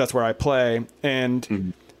 because that's where I play,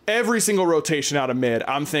 and every single rotation out of mid,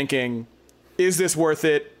 I'm thinking, is this worth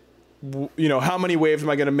it? How many waves am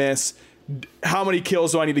I going to miss? How many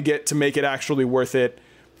kills do I need to get to make it actually worth it?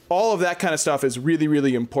 All of that kind of stuff is really,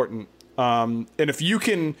 really important. And if you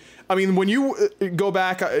can, when you go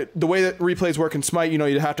back, the way that replays work in Smite,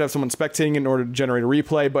 you have to have someone spectating in order to generate a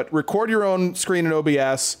replay, but record your own screen in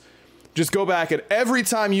OBS. Just go back, and every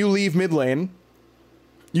time you leave mid lane,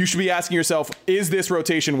 you should be asking yourself, is this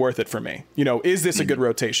rotation worth it for me? Is this a good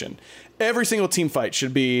rotation? Every single team fight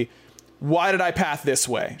should be, why did I path this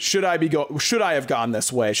way? Should I have gone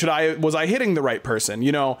this way? Was I hitting the right person?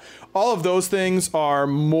 All of those things are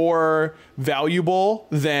more valuable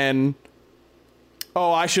than,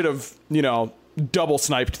 I should have, double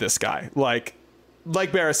sniped this guy. Like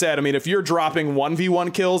Barra said, if you're dropping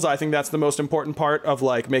 1v1 kills, I think that's the most important part of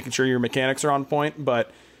making sure your mechanics are on point.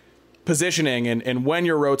 But positioning and when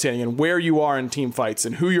you're rotating and where you are in team fights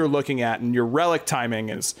and who you're looking at and your relic timing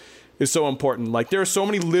is so important. There are so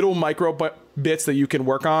many little micro bits that you can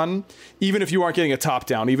work on, even if you aren't getting a top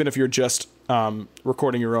down, even if you're just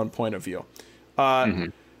recording your own point of view.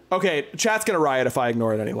 Okay, chat's gonna riot if I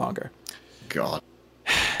ignore it any longer. God.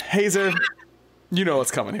 Hazer, you know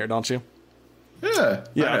what's coming here, don't you? Yeah.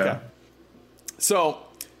 Okay. So,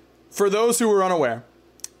 for those who are unaware,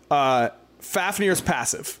 Fafnir's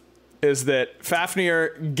passive is that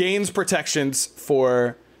Fafnir gains protections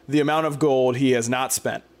for the amount of gold he has not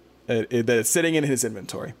spent that is sitting in his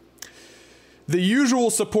inventory. The usual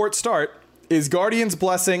support start is Guardian's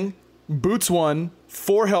Blessing, Boots 1,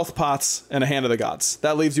 4 health pots, and a Hand of the Gods.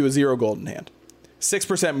 That leaves you a 0 gold in hand.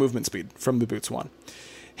 6% movement speed from the Boots 1.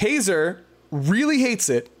 Hazer really hates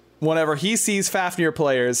it whenever he sees Fafnir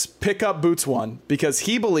players pick up Boots 1, because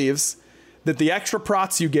he believes that the extra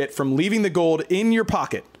prots you get from leaving the gold in your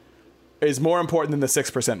pocket is more important than the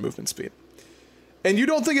 6% movement speed. And you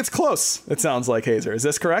don't think it's close, it sounds like, Hazer. Is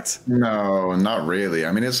this correct? No, not really.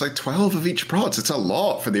 It's 12 of each prots. It's a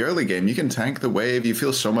lot for the early game. You can tank the wave. You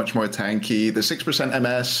feel so much more tanky. The 6%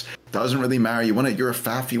 MS doesn't really matter. You're a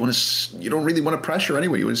Faf. You don't really want to pressure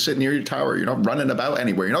anywhere. You want to sit near your tower. You're not running about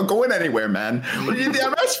anywhere. You're not going anywhere, man. What do you need the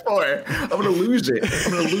MS for? I'm going to lose it.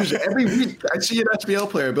 Every week, I see an SPL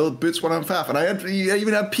player build Boots 1 on Faf, and I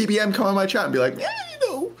even have PBM come on my chat and be like,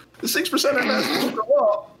 the 6% MS is a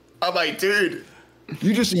lot. I'm like, dude.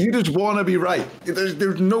 You just want to be right.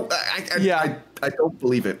 There's no. I don't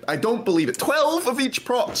believe it. 12 of each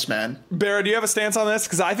props, man. Barra, do you have a stance on this?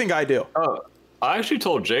 Because I think I do. I actually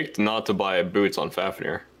told Jake not to buy Boots on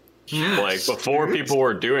Fafnir. Yes, before people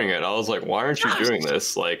were doing it, I was like, why aren't you doing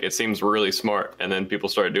this? It seems really smart. And then people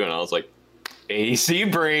started doing it. I was like, AC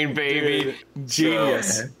brain, baby. Dude,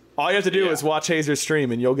 genius. So, all you have to do is watch Hazer's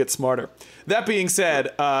stream and you'll get smarter. That being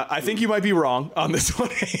said, I think you might be wrong on this one,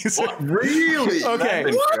 Hazer. What? Really?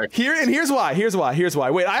 Okay. Here's why.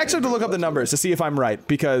 Wait, I actually have to look up the numbers to see if I'm right,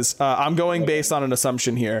 because I'm going based on an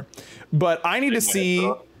assumption here. But I need to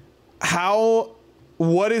see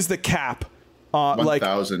what is the cap?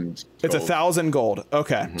 1,000. It's 1,000 gold.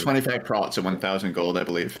 Okay. 25 prots and 1,000 gold, I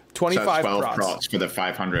believe. 25 12 prots. prots for the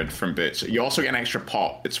 500 from Boots. You also get an extra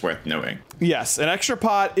pot. It's worth noting. Yes, an extra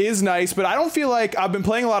pot is nice, but I don't feel like I've been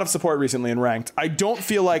playing a lot of support recently in ranked. I don't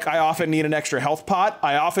feel like I often need an extra health pot.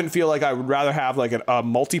 I often feel like I would rather have a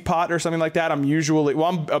multi pot or something like that. I'm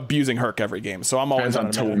abusing Herc every game, so I'm always on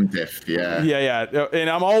totem diff. Yeah. Yeah, and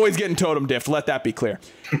I'm always getting totem diff. Let that be clear.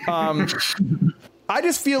 I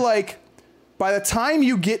just feel like by the time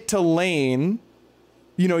you get to lane,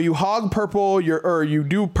 you hog purple, or you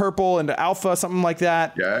do purple into alpha, something like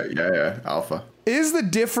that. Yeah, alpha. Is the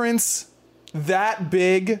difference that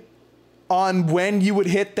big on when you would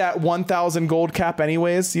hit that 1,000 gold cap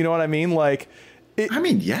anyways? You know what I mean?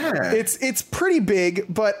 Yeah. It's pretty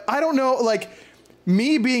big, but I don't know,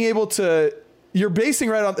 me being able to, you're basing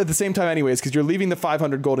right on at the same time anyways, because you're leaving the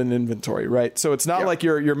 500 gold in inventory, right? So it's not like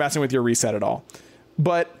you're messing with your reset at all.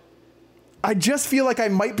 But I just feel like I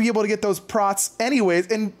might be able to get those prots anyways.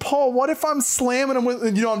 And Paul, what if I'm slamming them with,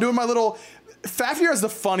 I'm doing my little... Fafnir has the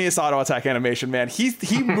funniest auto attack animation, man. He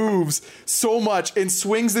moves so much and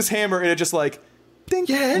swings this hammer, and it just ding.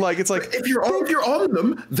 Yeah. It's if you're on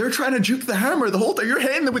them, they're trying to juke the hammer the whole time. You're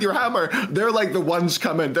hitting them with your hammer. They're the ones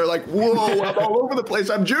coming. They're like, whoa, I'm all over the place.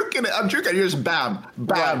 I'm juking it. You just bam,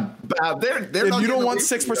 bam, bam. They're and you don't want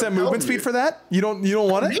 6% movement speed for that? You don't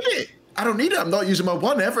want it? I don't need it. I'm not using my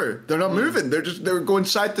one ever. They're not moving. They're going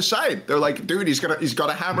side to side. They're like, dude, he's got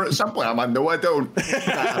a hammer at some point. I'm like, no, I don't.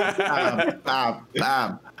 Bam, bam, bam,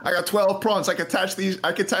 bam. I got 12 prawns. I can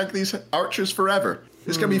tank these archers forever.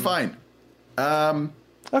 It's gonna be fine.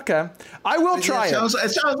 Okay. I will try it.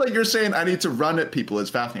 It sounds like you're saying I need to run at people as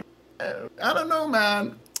fast. I don't know,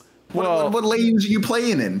 man. What lanes are you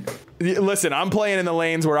playing in? Listen, I'm playing in the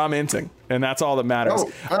lanes where I'm inting, and that's all that matters.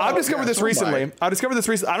 I've discovered this recently. I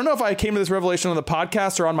don't know if I came to this revelation on the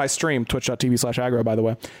podcast or on my stream, twitch.tv/aggro, by the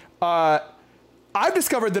way. I've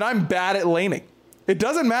discovered that I'm bad at laning. It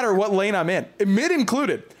doesn't matter what lane I'm in, mid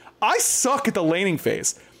included. I suck at the laning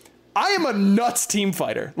phase. I am a nuts team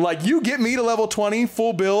fighter. Like, you get me to level 20,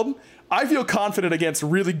 full build, I feel confident against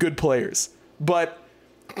really good players. But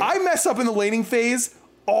I mess up in the laning phase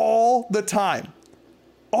all the time.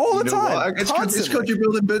 All the time. It's because you're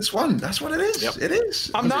building Boots 1. That's what it is. Yep. It is.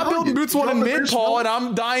 I'm not building Boots 1 in mid, Paul, and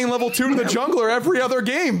I'm dying level 2 to the jungler every other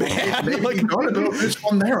game, man. Maybe you got to build Boots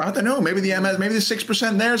 1 there. I don't know. Maybe the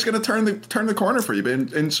 6% there is going to turn the corner for you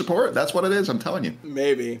in support. That's what it is. I'm telling you.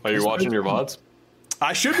 Maybe. Are you watching your VODs?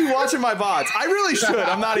 I should be watching my VODs. I really should.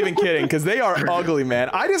 I'm not even kidding, because they are ugly, man.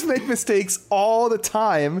 I just make mistakes all the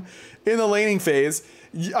time in the laning phase.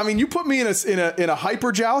 I mean, you put me in a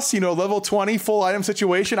hyper joust, level 20 full item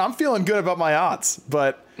situation, I'm feeling good about my odds.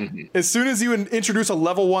 But as soon as you introduce a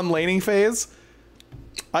level 1 laning phase,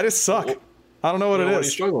 I just suck. I don't know what it is. What are you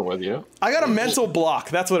struggling with, I got a mental block.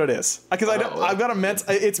 That's what it is. Because I've got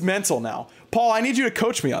it's mental now. Paul, I need you to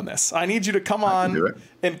coach me on this. I need you to come on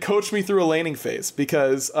and coach me through a laning phase,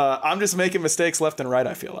 because I'm just making mistakes left and right,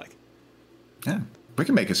 I feel like. Yeah, we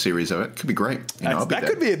can make a series of it. Could be great.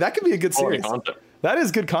 That could be a good series. That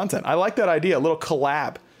is good content. I like that idea. A little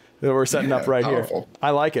collab that we're setting up right here.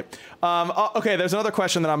 I like it. Okay, there's another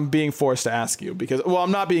question that I'm being forced to ask you, because,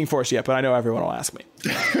 I'm not being forced yet, but I know everyone will ask me.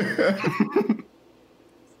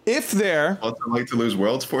 What's it like to lose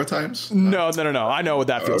worlds 4 times? No. I know what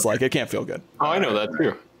that feels like. It can't feel good. Oh, I know that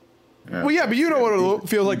too. Yeah. Well, yeah, but you know what it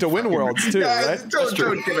feels like to win worlds too, right? Don't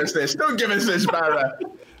give us this. Don't give us this, Barra.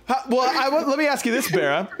 Let me ask you this,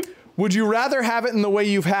 Barra. Would you rather have it in the way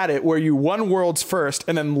you've had it, where you won worlds first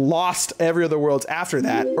and then lost every other worlds after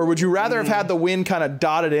that? Or would you rather have had the win kind of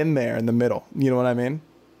dotted in there in the middle? You know what I mean?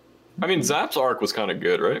 I mean, Zap's arc was kind of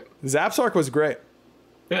good, right? Zap's arc was great.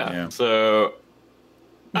 Yeah. So...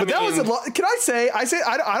 But that was a lot. Can I say,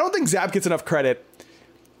 I don't think Zap gets enough credit.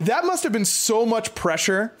 That must have been so much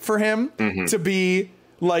pressure for him to be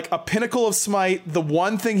like a pinnacle of Smite. The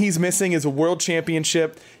one thing he's missing is a world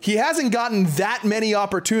championship. He hasn't gotten that many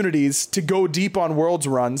opportunities to go deep on worlds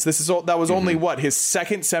runs. That was only his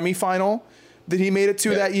second semifinal that he made it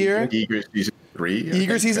to that year. Eager season 3.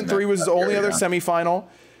 Eager season 3 was his only other semifinal.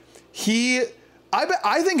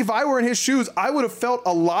 I think if I were in his shoes, I would have felt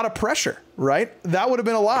a lot of pressure, right? That would have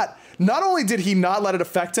been a lot. Not only did he not let it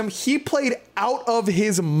affect him, he played out of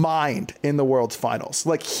his mind in the World's Finals.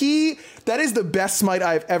 Like, that is the best Smite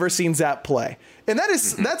I've ever seen Zap play. And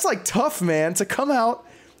that's like tough, man, to come out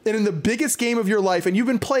and in the biggest game of your life, and you've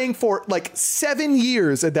been playing for like 7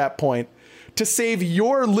 years at that point, to save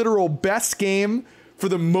your literal best game for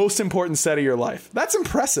the most important set of your life. That's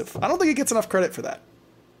impressive. I don't think he gets enough credit for that.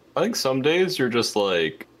 I think some days you're just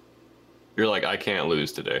like, I can't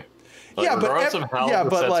lose today. Like,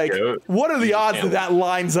 what are the odds that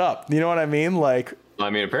lines up? You know what I mean? Like, I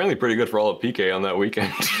mean, apparently pretty good for all of PK on that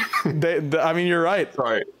weekend. I mean, you're right.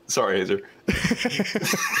 Sorry, Hazer.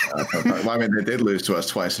 I mean, they did lose to us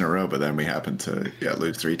twice in a row, but then we happened to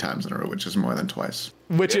lose 3 times in a row, which is more than twice.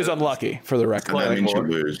 Which is unlucky, for the record. And that means you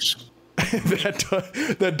lose.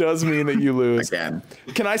 that does mean that you lose. Again.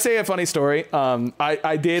 Can I say a funny story?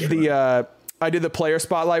 I did the player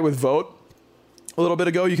spotlight with Vote a little bit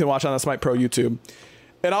ago. You can watch on the Smite Pro YouTube.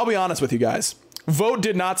 And I'll be honest with you guys. Vote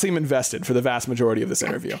did not seem invested for the vast majority of this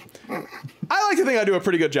interview. I like to think I do a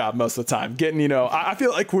pretty good job most of the time. I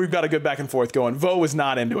feel like we've got a good back and forth going. Vote was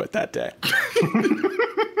not into it that day.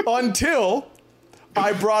 Until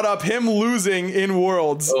I brought up him losing in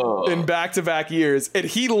Worlds in back-to-back years, and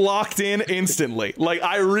he locked in instantly. Like,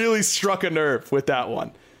 I really struck a nerve with that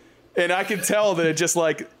one. And I could tell that it just,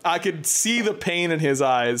 like, I could see the pain in his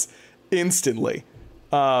eyes instantly.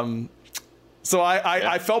 So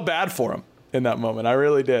I felt bad for him in that moment. I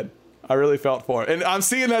really did. I really felt for him. And I'm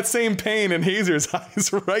seeing that same pain in Hazer's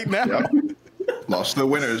eyes right now. Yep. Lost to the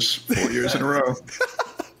winners 4 years in a row.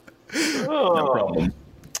 No problem.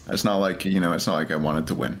 It's not like I wanted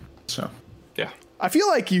to win. So yeah, I feel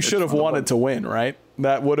like you should have wanted to win, right?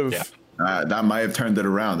 That would have. Yeah. That might have turned it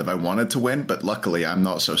around if I wanted to win, but luckily I'm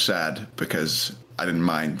not so sad because I didn't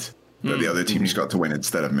mind that the other teams got to win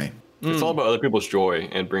instead of me. It's all about other people's joy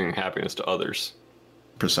and bringing happiness to others.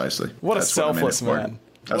 Precisely. That's a selfless man.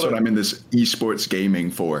 That's what I'm in this esports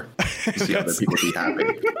gaming for. To see other people be happy.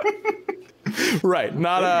 Right.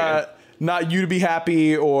 not you to be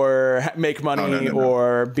happy or make money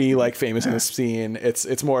or be like famous in the scene.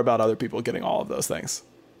 It's more about other people getting all of those things.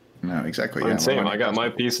 No, exactly. Yeah, same. I got my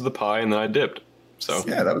piece of the pie and then I dipped. So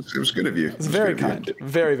yeah, it was good of you. It's very kind.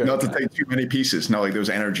 Very, very not kind. to take too many pieces. Not like those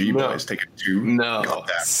NRG boys taking 2. No.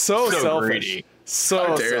 So selfish. Greedy. So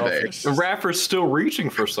How dare selfish. The rapper's still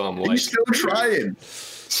reaching for some. Like, He's still trying.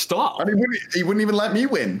 Stop. I mean, he wouldn't even let me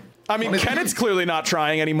win. I mean, Kenneth's clearly not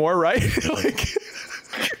trying anymore, right? Like,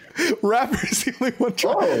 rapper's the only one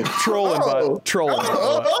trolling. Trolling.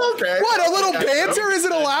 Oh, okay. What, a little banter? Is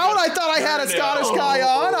it allowed? I thought I had a Scottish guy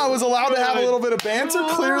on. I was allowed to have a little bit of banter?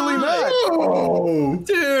 Clearly not. Oh,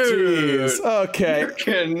 Dude. Jeez. Okay. You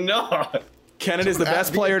cannot. Kenneth is the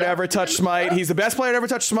best player to ever touch Smite. He's the best player to ever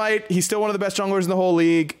touch Smite. He's still one of the best junglers in the whole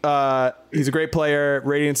league. He's a great player.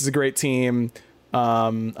 Radiance is a great team.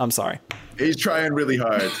 I'm sorry. He's trying really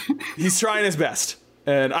hard. He's trying his best.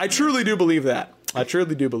 And I truly do believe that.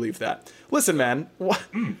 Listen, man,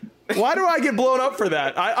 why do I get blown up for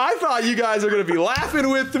that? I thought you guys are going to be laughing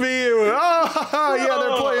with me. Oh, yeah,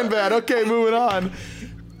 they're playing bad. Okay, moving on.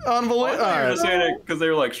 Unbelievable. I thought you were just saying it because they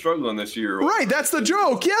were like struggling this year. Right, that's the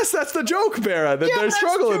joke. Yes, that's the joke, Barra, that they're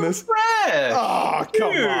struggling this. Oh, come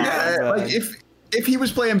on. Yeah, like if he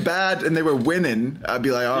was playing bad and they were winning, I'd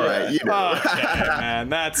be like, all right, you know. Okay, man,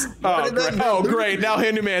 that's great. Now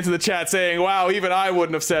Hinduman's in the chat saying, "Wow, even I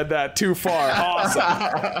wouldn't have said that. Too far."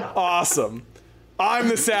 Awesome. I'm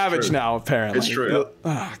the savage now, apparently. It's true.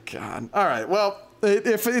 Oh God. All right. Well,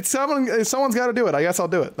 if someone's got to do it, I guess I'll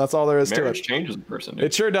do it. That's all there is Marriage to it. changes a person. Dude.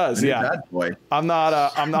 It sure does. Yeah. Bad boy. I'm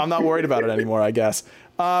not worried about it anymore, I guess.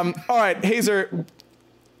 All right, Hazer.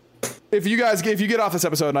 If you get off this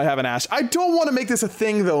episode and I haven't asked, I don't want to make this a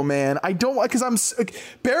thing though, man. I don't, because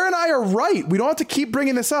Bear and I are right. We don't have to keep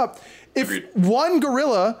bringing this up. If one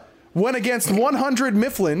gorilla went against 100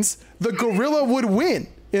 Mifflins, the gorilla would win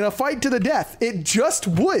in a fight to the death. It just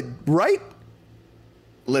would, right?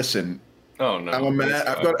 Listen. Oh no. I'm a man.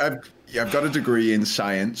 I've got a degree in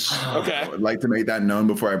science. Okay. I would like to make that known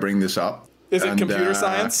before I bring this up. Is it computer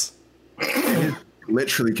science?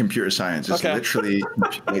 Literally computer science. It's literally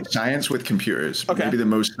like science with computers. Okay. Maybe the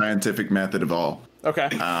most scientific method of all. Okay.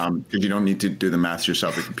 Because you don't need to do the maths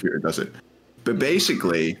yourself. The computer does it. But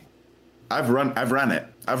basically, I've ran it.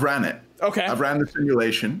 Okay. I've ran the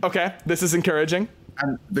simulation. Okay. This is encouraging.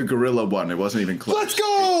 And the gorilla won. It wasn't even close. Let's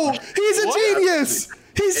go! He's a genius!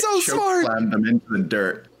 He's so smart! Slammed them into the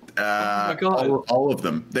dirt. my God. All of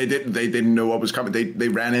them. They didn't know what was coming. They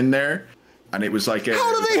ran in there, and it was like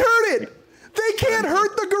How do they hurt it? They can't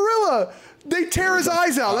hurt the gorilla. They tear his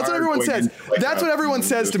eyes out. That's what everyone says. That's what everyone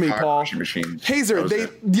says to me, Paul. Hazer,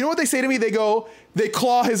 you know what they say to me? They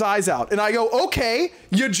claw his eyes out. And I go, okay,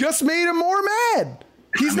 you just made him more mad.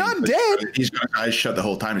 He's not dead. He's got his eyes shut the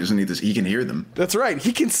whole time. He doesn't need this. He can hear them. That's right.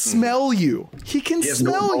 He can smell you. He can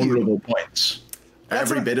smell no you. vulnerable points.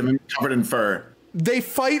 Every bit of him covered in fur. They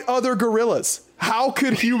fight other gorillas. How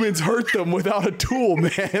could humans hurt them without a tool,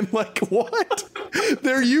 man? Like, what?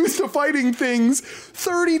 They're used to fighting things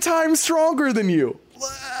 30 times stronger than you.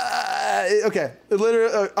 Okay.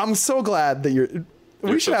 Literally, I'm so glad that you're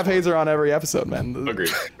we should have Hazer on every episode, man. Agreed.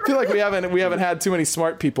 I feel like we haven't had too many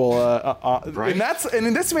smart people. Right.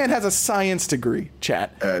 And this man has a science degree,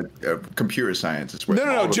 chat. Computer science. Is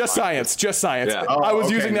No, just science. Just science. Yeah. I was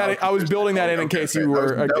using that. I was building that in case you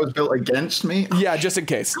were. That was built against me. Yeah, just in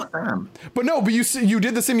case. Damn. But you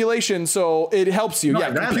did the simulation, so it helps you. No, yeah, I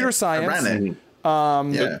ran computer it. science. I ran it.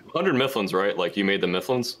 Yeah. 100 Mifflins, right? Like you made the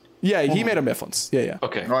Mifflins? Yeah, he made a Mifflins. Yeah.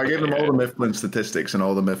 Okay. No, I gave them all the Mifflin statistics and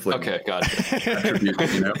all the Mifflin gotcha.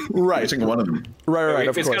 attributes, you know? Right. Every single one of them. Right,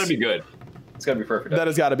 of It's course. got to be good. It's got to be perfect. That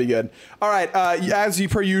has got to be good. All right, as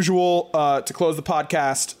per usual, to close the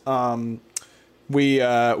podcast,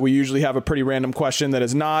 we usually have a pretty random question that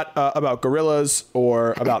is not about gorillas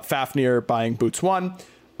or about Fafnir buying Boots 1.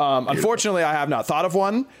 Unfortunately, I have not thought of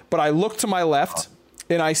one, but I look to my left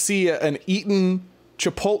and I see an Eaton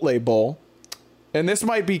Chipotle bowl. And this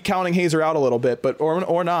might be counting Hazer out a little bit, but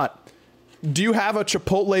or not. Do you have a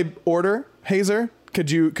Chipotle order, Hazer?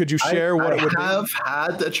 Could you share what it would be? I have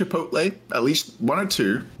had a Chipotle, at least one or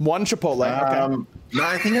two. One Chipotle. Okay. No,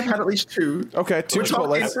 I think I've had at least two. Okay, two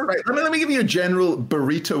Chipotles. Right, let me give you a general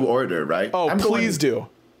burrito order, right? Oh, please do.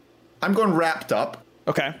 I'm going wrapped up.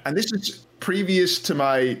 Okay. And this is previous to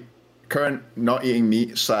my current not eating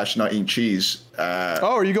meat / not eating cheese.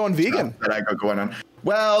 Are you going vegan? That I got going on.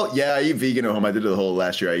 Well, yeah, I eat vegan at home. I did it the whole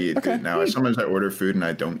last year. I eat it now. Sometimes I order food and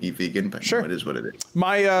I don't eat vegan, but sure, it is what it is.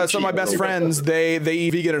 My my best friends, they eat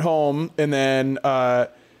vegan at home, and then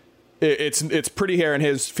it's Pretty Hair and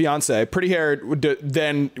his fiance. Pretty Hair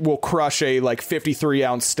then will crush a like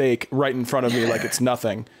 53-ounce steak right in front of me like it's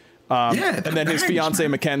nothing. And then his fiance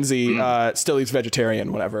Mackenzie still eats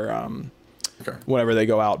vegetarian whenever they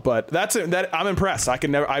go out. But I'm impressed.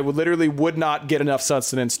 I would not get enough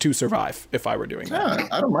sustenance to survive if I were doing that. Yeah,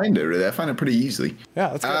 I don't mind it really. I find it pretty easily. Yeah,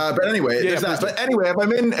 that's good. But anyway, there's that. But anyway, if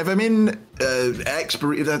I'm in X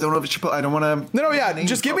burrito, I don't know if it's Chipotle. I don't want to. No, yeah.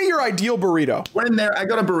 Just give me your ideal burrito. We're in there. I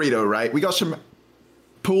got a burrito, right? We got some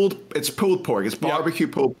pulled pork. It's barbecue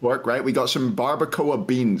pulled pork, right? We got some barbacoa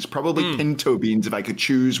beans, probably pinto beans if I could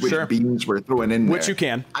choose which beans we're throwing in there. Which you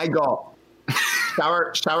can. I got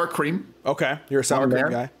sour cream. Okay, you're a sour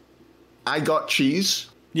cream guy. I got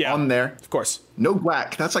cheese on there. Of course. No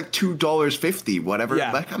guac. That's like $2.50, whatever.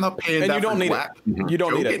 Yeah. Like, I'm not paying and that you don't for need guac. it. You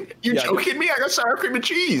don't need it. You're joking me? I got sour cream and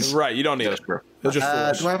cheese. Right, you don't need it. It's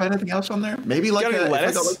just do I have anything else on there? Maybe like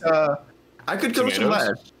lettuce? I could go some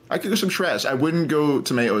lettuce. I could go some shreds. I wouldn't go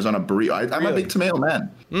tomatoes on a burrito. I'm a big tomato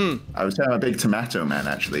man. I would say I'm a big tomato man,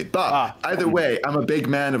 actually. But either way, I'm a big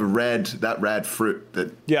man of that red fruit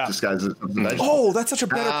that disguises it as a vegetable. Oh, that's such a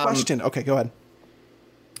better question. Okay, go ahead.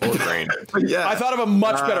 Yeah. I thought of a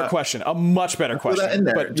much better question. A much better question. That in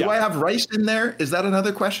there. But, do I have rice in there? Is that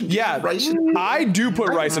another question? Rice in I do put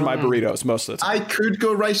rice in my burritos most of the time. I could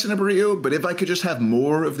go rice in a burrito, but if I could just have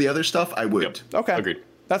more of the other stuff, I would. Yep. Okay. Agreed.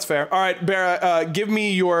 That's fair. All right, Barra, give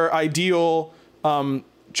me your ideal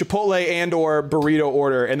Chipotle and or burrito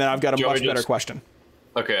order, and then I've got a much better question.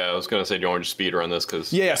 Okay, I was going to say, do you want to just speed run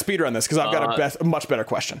this? Yeah, speed run this, because I've got a much better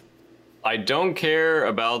question. I don't care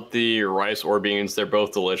about the rice or beans. They're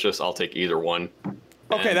both delicious. I'll take either one.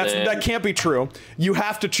 Okay, that can't be true. You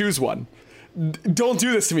have to choose one. Don't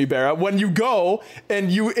do this to me, Barra. When you go and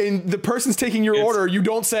the person's taking your order, you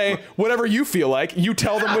don't say whatever you feel like. You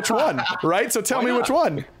tell them which one, right? So tell me which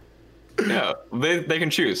one. Yeah, they can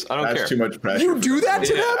choose. I don't care. That's too much pressure. You do that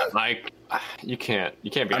to them? Like, you can't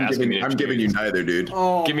be asking me. I'm giving you neither, dude.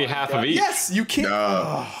 Oh, give me half of each. Yes, you can't.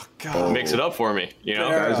 Oh, God. Mix it up for me. You know,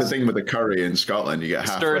 that's the thing with the curry in Scotland. You get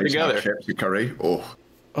half stir it together. Half chips, and curry.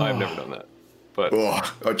 I've never done that.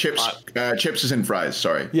 But chips. Chips is in fries.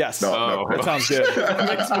 Sorry. Yes. No, that sounds good.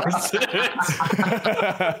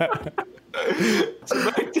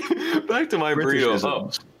 So back to my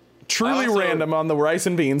burrito. Truly random on the rice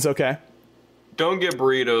and beans. Okay. Don't get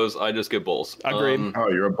burritos. I just get bowls. Agreed.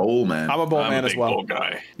 You're a bowl man. I'm a bowl man as well. Bowl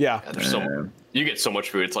guy. Yeah. You get so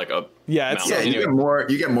much food. It's like a you get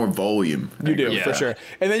more volume. You do for sure.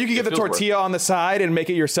 And then you can get the tortilla on the side and make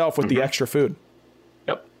it yourself with the extra food.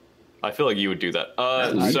 Yep. I feel like you would do that.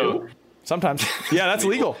 Sometimes. Yeah, that's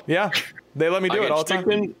legal. Yeah. They let me do it all the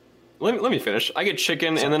time. Let me finish. I get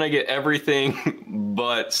chicken and then I get everything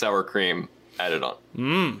but sour cream added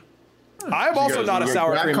on. I'm also not a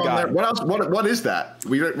sour cream guy. What else? What is that?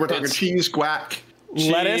 We're talking cheese, guac,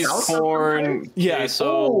 lettuce, corn,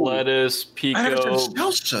 queso, lettuce, pico.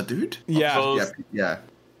 Salsa, dude. Yeah.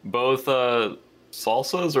 Both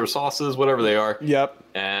salsas or sauces, whatever they are. Yep.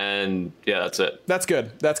 And that's it. That's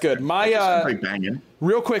good. My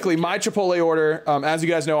real quickly, my Chipotle order. As you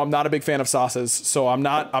guys know, I'm not a big fan of sauces, so I'm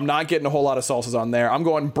not getting a whole lot of salsas on there. I'm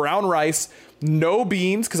going brown rice, no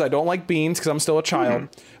beans because I don't like beans because I'm still a child,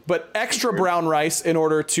 but extra brown rice in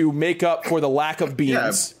order to make up for the lack of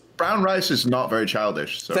beans. Yeah, brown rice is not very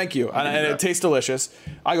childish. So thank you, and it tastes delicious.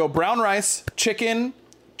 I go brown rice, chicken,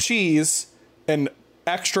 cheese, and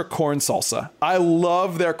extra corn salsa. I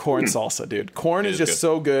love their corn salsa, dude. Corn is just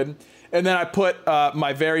so good. And then I put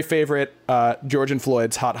my very favorite George and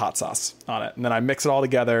Floyd's hot sauce on it. And then I mix it all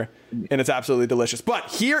together, and it's absolutely delicious. But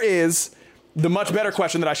here is the much better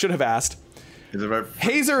question that I should have asked.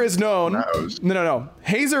 Hazer is known... No.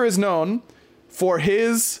 Hazer is known for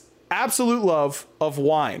his absolute love of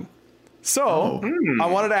wine. So I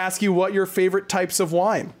wanted to ask you what your favorite types of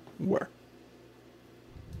wine were.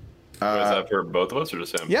 Is that for both of us or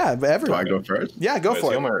just him? Yeah, everyone. Do I go first? Yeah, go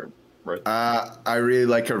for it. I really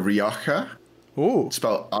like a Rioja. Ooh. It's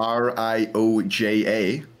spelled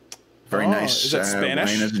Rioja. Very nice. Is that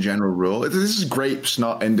Spanish? Wine as a general rule. This is grapes,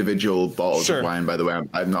 not individual bottles of wine, by the way.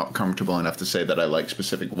 I'm not comfortable enough to say that I like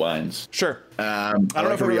specific wines. Sure. I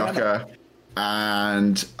like a Rioja,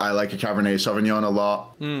 and I like a Cabernet Sauvignon a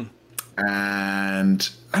lot. And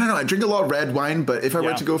I don't know, I drink a lot of red wine, but if I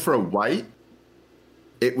were to go for a white,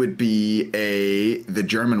 it would be the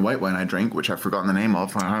German white wine I drink, which I've forgotten the name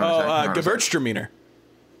of. Gewürztraminer.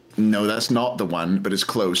 No, that's not the one, but it's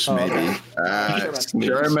close, maybe.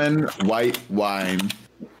 German white wine.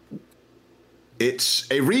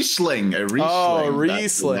 It's a Riesling. Oh,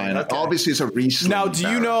 Riesling. Okay. Obviously, it's a Riesling. Now, do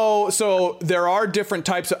you know? So there are different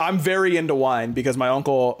types. I'm very into wine because my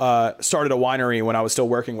uncle started a winery when I was still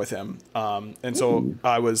working with him, and so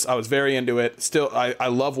I was very into it. Still, I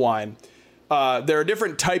love wine. there are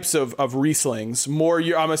different types of Rieslings.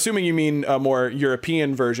 I'm assuming you mean a more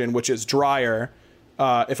European version, which is drier,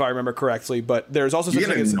 if I remember correctly. But there's also you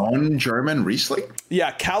get a non-German Riesling.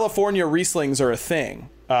 Yeah, California Rieslings are a thing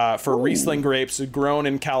for Riesling grapes grown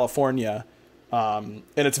in California, and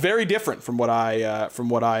it's very different from what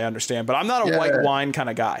I understand. But I'm not a white wine kind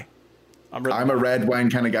of guy. I'm a red wine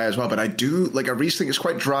kind of guy as well, but I do like a Riesling is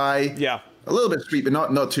quite dry. Yeah. A little bit sweet, but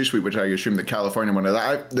not too sweet, which I assume the California one is.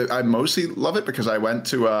 I mostly love it because I went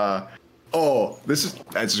to I'll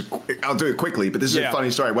do it quickly, but this is a funny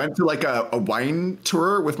story. I went to like a wine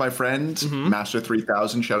tour with my friend, Master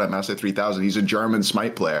 3000. Shout out Master 3000. He's a German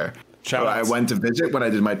Smite player. I went to visit when I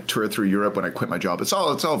did my tour through Europe when I quit my job. It's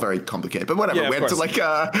all very complicated, but whatever. It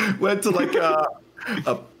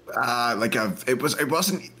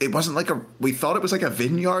wasn't like we thought it was like a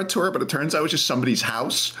vineyard tour, but it turns out it was just somebody's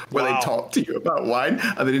house where they talked to you about wine,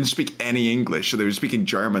 and they didn't speak any English, so they were speaking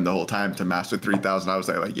German the whole time to Master 3000. I was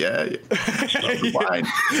there like, love the wine.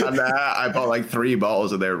 And I bought like 3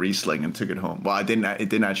 bottles of their Riesling and took it home. Well, it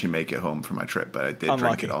didn't actually make it home for my trip, but I did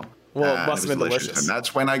drink it all. Well, it must have been delicious. And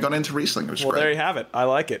that's when I got into Riesling. It was great. There you have it. I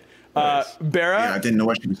like it. Nice. Barra, I didn't know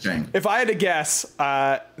what she was saying. If I had to guess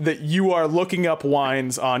that you are looking up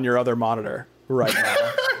wines on your other monitor right now.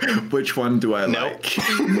 Which one do I like?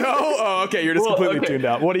 No? Oh, okay. You're just completely tuned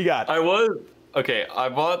out. What do you got? I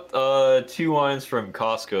bought 2 wines from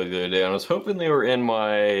Costco the other day, and I was hoping they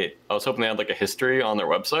had like a history on their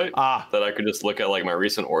website that I could just look at like my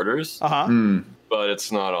recent orders. But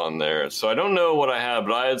it's not on there. So I don't know what I had,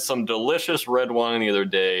 but I had some delicious red wine the other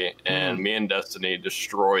day, and me and Destiny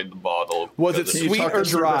destroyed the bottle. Was it sweet or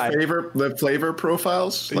dry? The flavor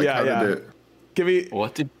profiles? Give me...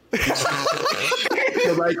 What did...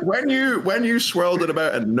 So like when you swirled it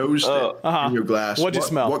about and nosed it in your glass, what'd you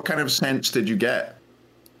smell? What kind of scents did you get?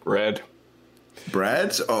 Bread.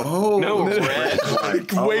 Bread? Oh. No, bread.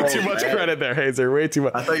 Way too much credit there, Hazer. Way too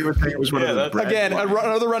much. I thought you were saying it was one of the bread. Again,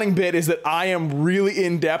 another running bit is that I am really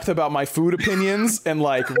in depth about my food opinions and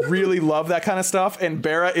like really love that kind of stuff, and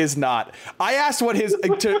Barra is not. I asked what his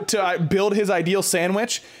to build his ideal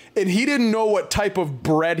sandwich, and he didn't know what type of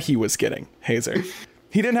bread he was getting, Hazer.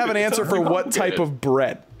 He didn't have an answer for what type of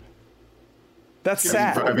bread. That's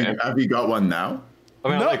sad. Have you got one now? I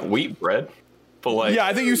mean, I like wheat bread. But like,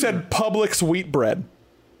 I think you said Publix wheat bread.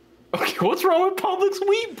 Okay, what's wrong with Publix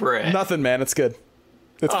wheat bread? Nothing, man. It's good.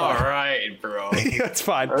 It's fine. All right, bro. It's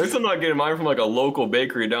fine. At least I'm not getting mine from like a local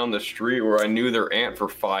bakery down the street where I knew their aunt for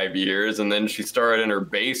 5 years, and then she started in her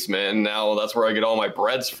basement, and now that's where I get all my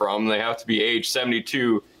breads from. They have to be aged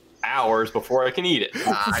 72 hours before I can eat it. You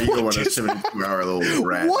don't want a 72-hour little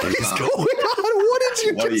bread. What is going on? What did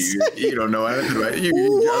you just say? You don't know anything about it.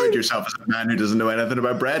 You judge yourself as a man who doesn't know anything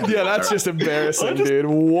about bread. Yeah, that's just embarrassing, dude.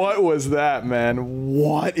 What was that, man?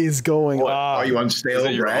 What is going on? Are you on stale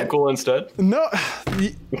bread? Your uncle instead? No.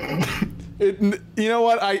 You know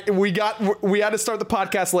what? We had to start the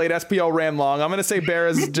podcast late. SPL ran long. I'm gonna say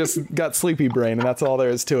Barra's just got sleepy brain, and that's all there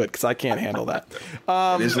is to it because I can't handle that.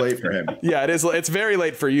 It is late for him. Yeah, it is. It's very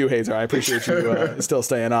late for you, Hazer. I appreciate you still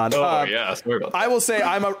staying on. Sorry about that. I will say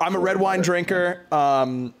I'm a red wine drinker.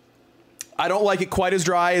 I don't like it quite as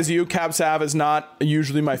dry as you. Cab Sav is not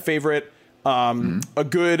usually my favorite. I'm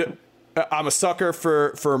a sucker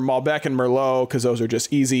for Malbec and Merlot because those are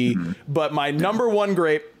just easy. But my number one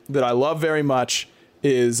grape that I love very much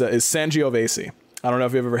is Sangiovese. I don't know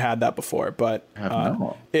if you've ever had that before, but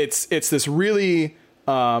it's this really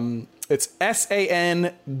it's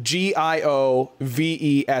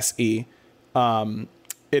Sangiovese.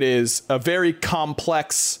 It is a very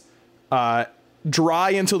complex, dry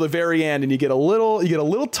until the very end, and you get a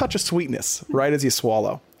little touch of sweetness right as you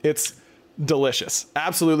swallow. It's delicious.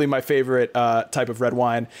 Absolutely my favorite type of red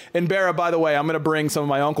wine. And Barra, by the way, I'm going to bring some of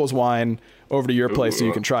my uncle's wine over to your place so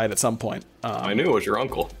you can try it at some point. I knew it was your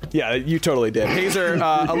uncle. Yeah, you totally did. Hazer,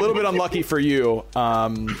 a little bit unlucky for you. I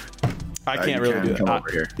can't really do that.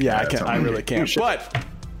 I can't. I really can't. But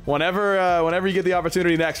whenever you get the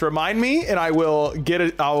opportunity next, remind me, and I will get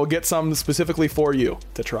it. I will get some specifically for you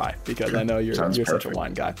to try because I know you're such a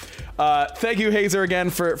wine guy. Thank you, Hazer, again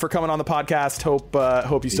for coming on the podcast.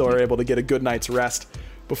 Hope you still are able to get a good night's rest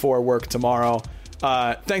before work tomorrow.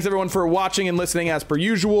 Thanks everyone for watching and listening as per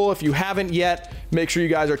usual. If you haven't yet, make sure you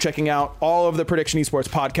guys are checking out all of the Prediction Esports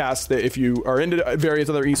podcasts. That if you are into various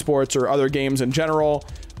other esports or other games in general,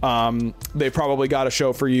 they probably got a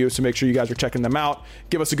show for you. So make sure you guys are checking them out.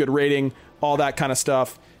 Give us a good rating, all that kind of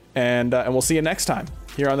stuff. And we'll see you next time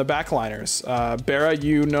here on the Backliners. Barra,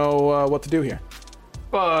 you know what to do here.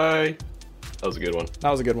 Bye. That was a good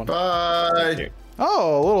one. Bye.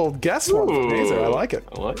 Oh, a little guest one from Hazer. I like it.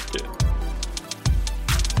 I like it.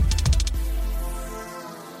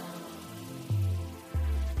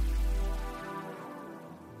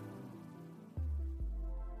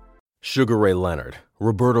 Sugar Ray Leonard,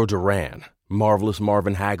 Roberto Duran, Marvelous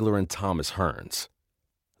Marvin Hagler, and Thomas Hearns.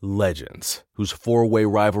 Legends, whose four-way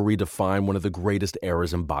rivalry defined one of the greatest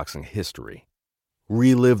eras in boxing history.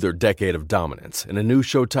 Relive their decade of dominance in a new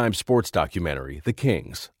Showtime sports documentary, The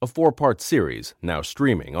Kings, a 4-part series now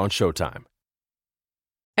streaming on Showtime.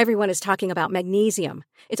 Everyone is talking about magnesium.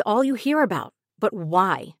 It's all you hear about. But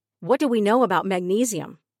why? What do we know about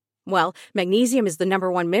magnesium? Well, magnesium is the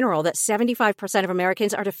 #1 mineral that 75% of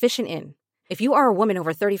Americans are deficient in. If you are a woman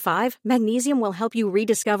over 35, magnesium will help you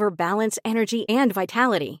rediscover balance, energy, and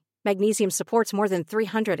vitality. Magnesium supports more than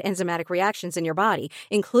 300 enzymatic reactions in your body,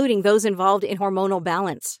 including those involved in hormonal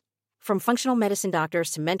balance. From functional medicine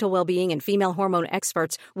doctors to mental well-being and female hormone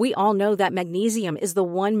experts, we all know that magnesium is the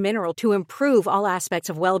one mineral to improve all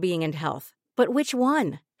aspects of well-being and health. But which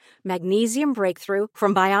one? Magnesium Breakthrough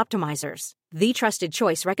from Bioptimizers, the trusted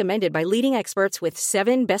choice recommended by leading experts with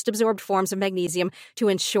 7 best-absorbed forms of magnesium to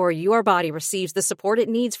ensure your body receives the support it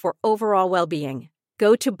needs for overall well-being.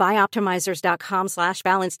 Go to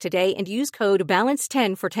bioptimizers.com/balance today and use code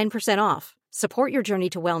BALANCE10 for 10% off. Support your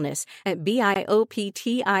journey to wellness at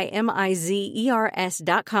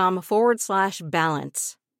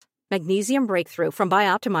bioptimizers.com/balance. Magnesium Breakthrough from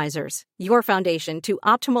Bioptimizers, your foundation to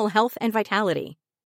optimal health and vitality.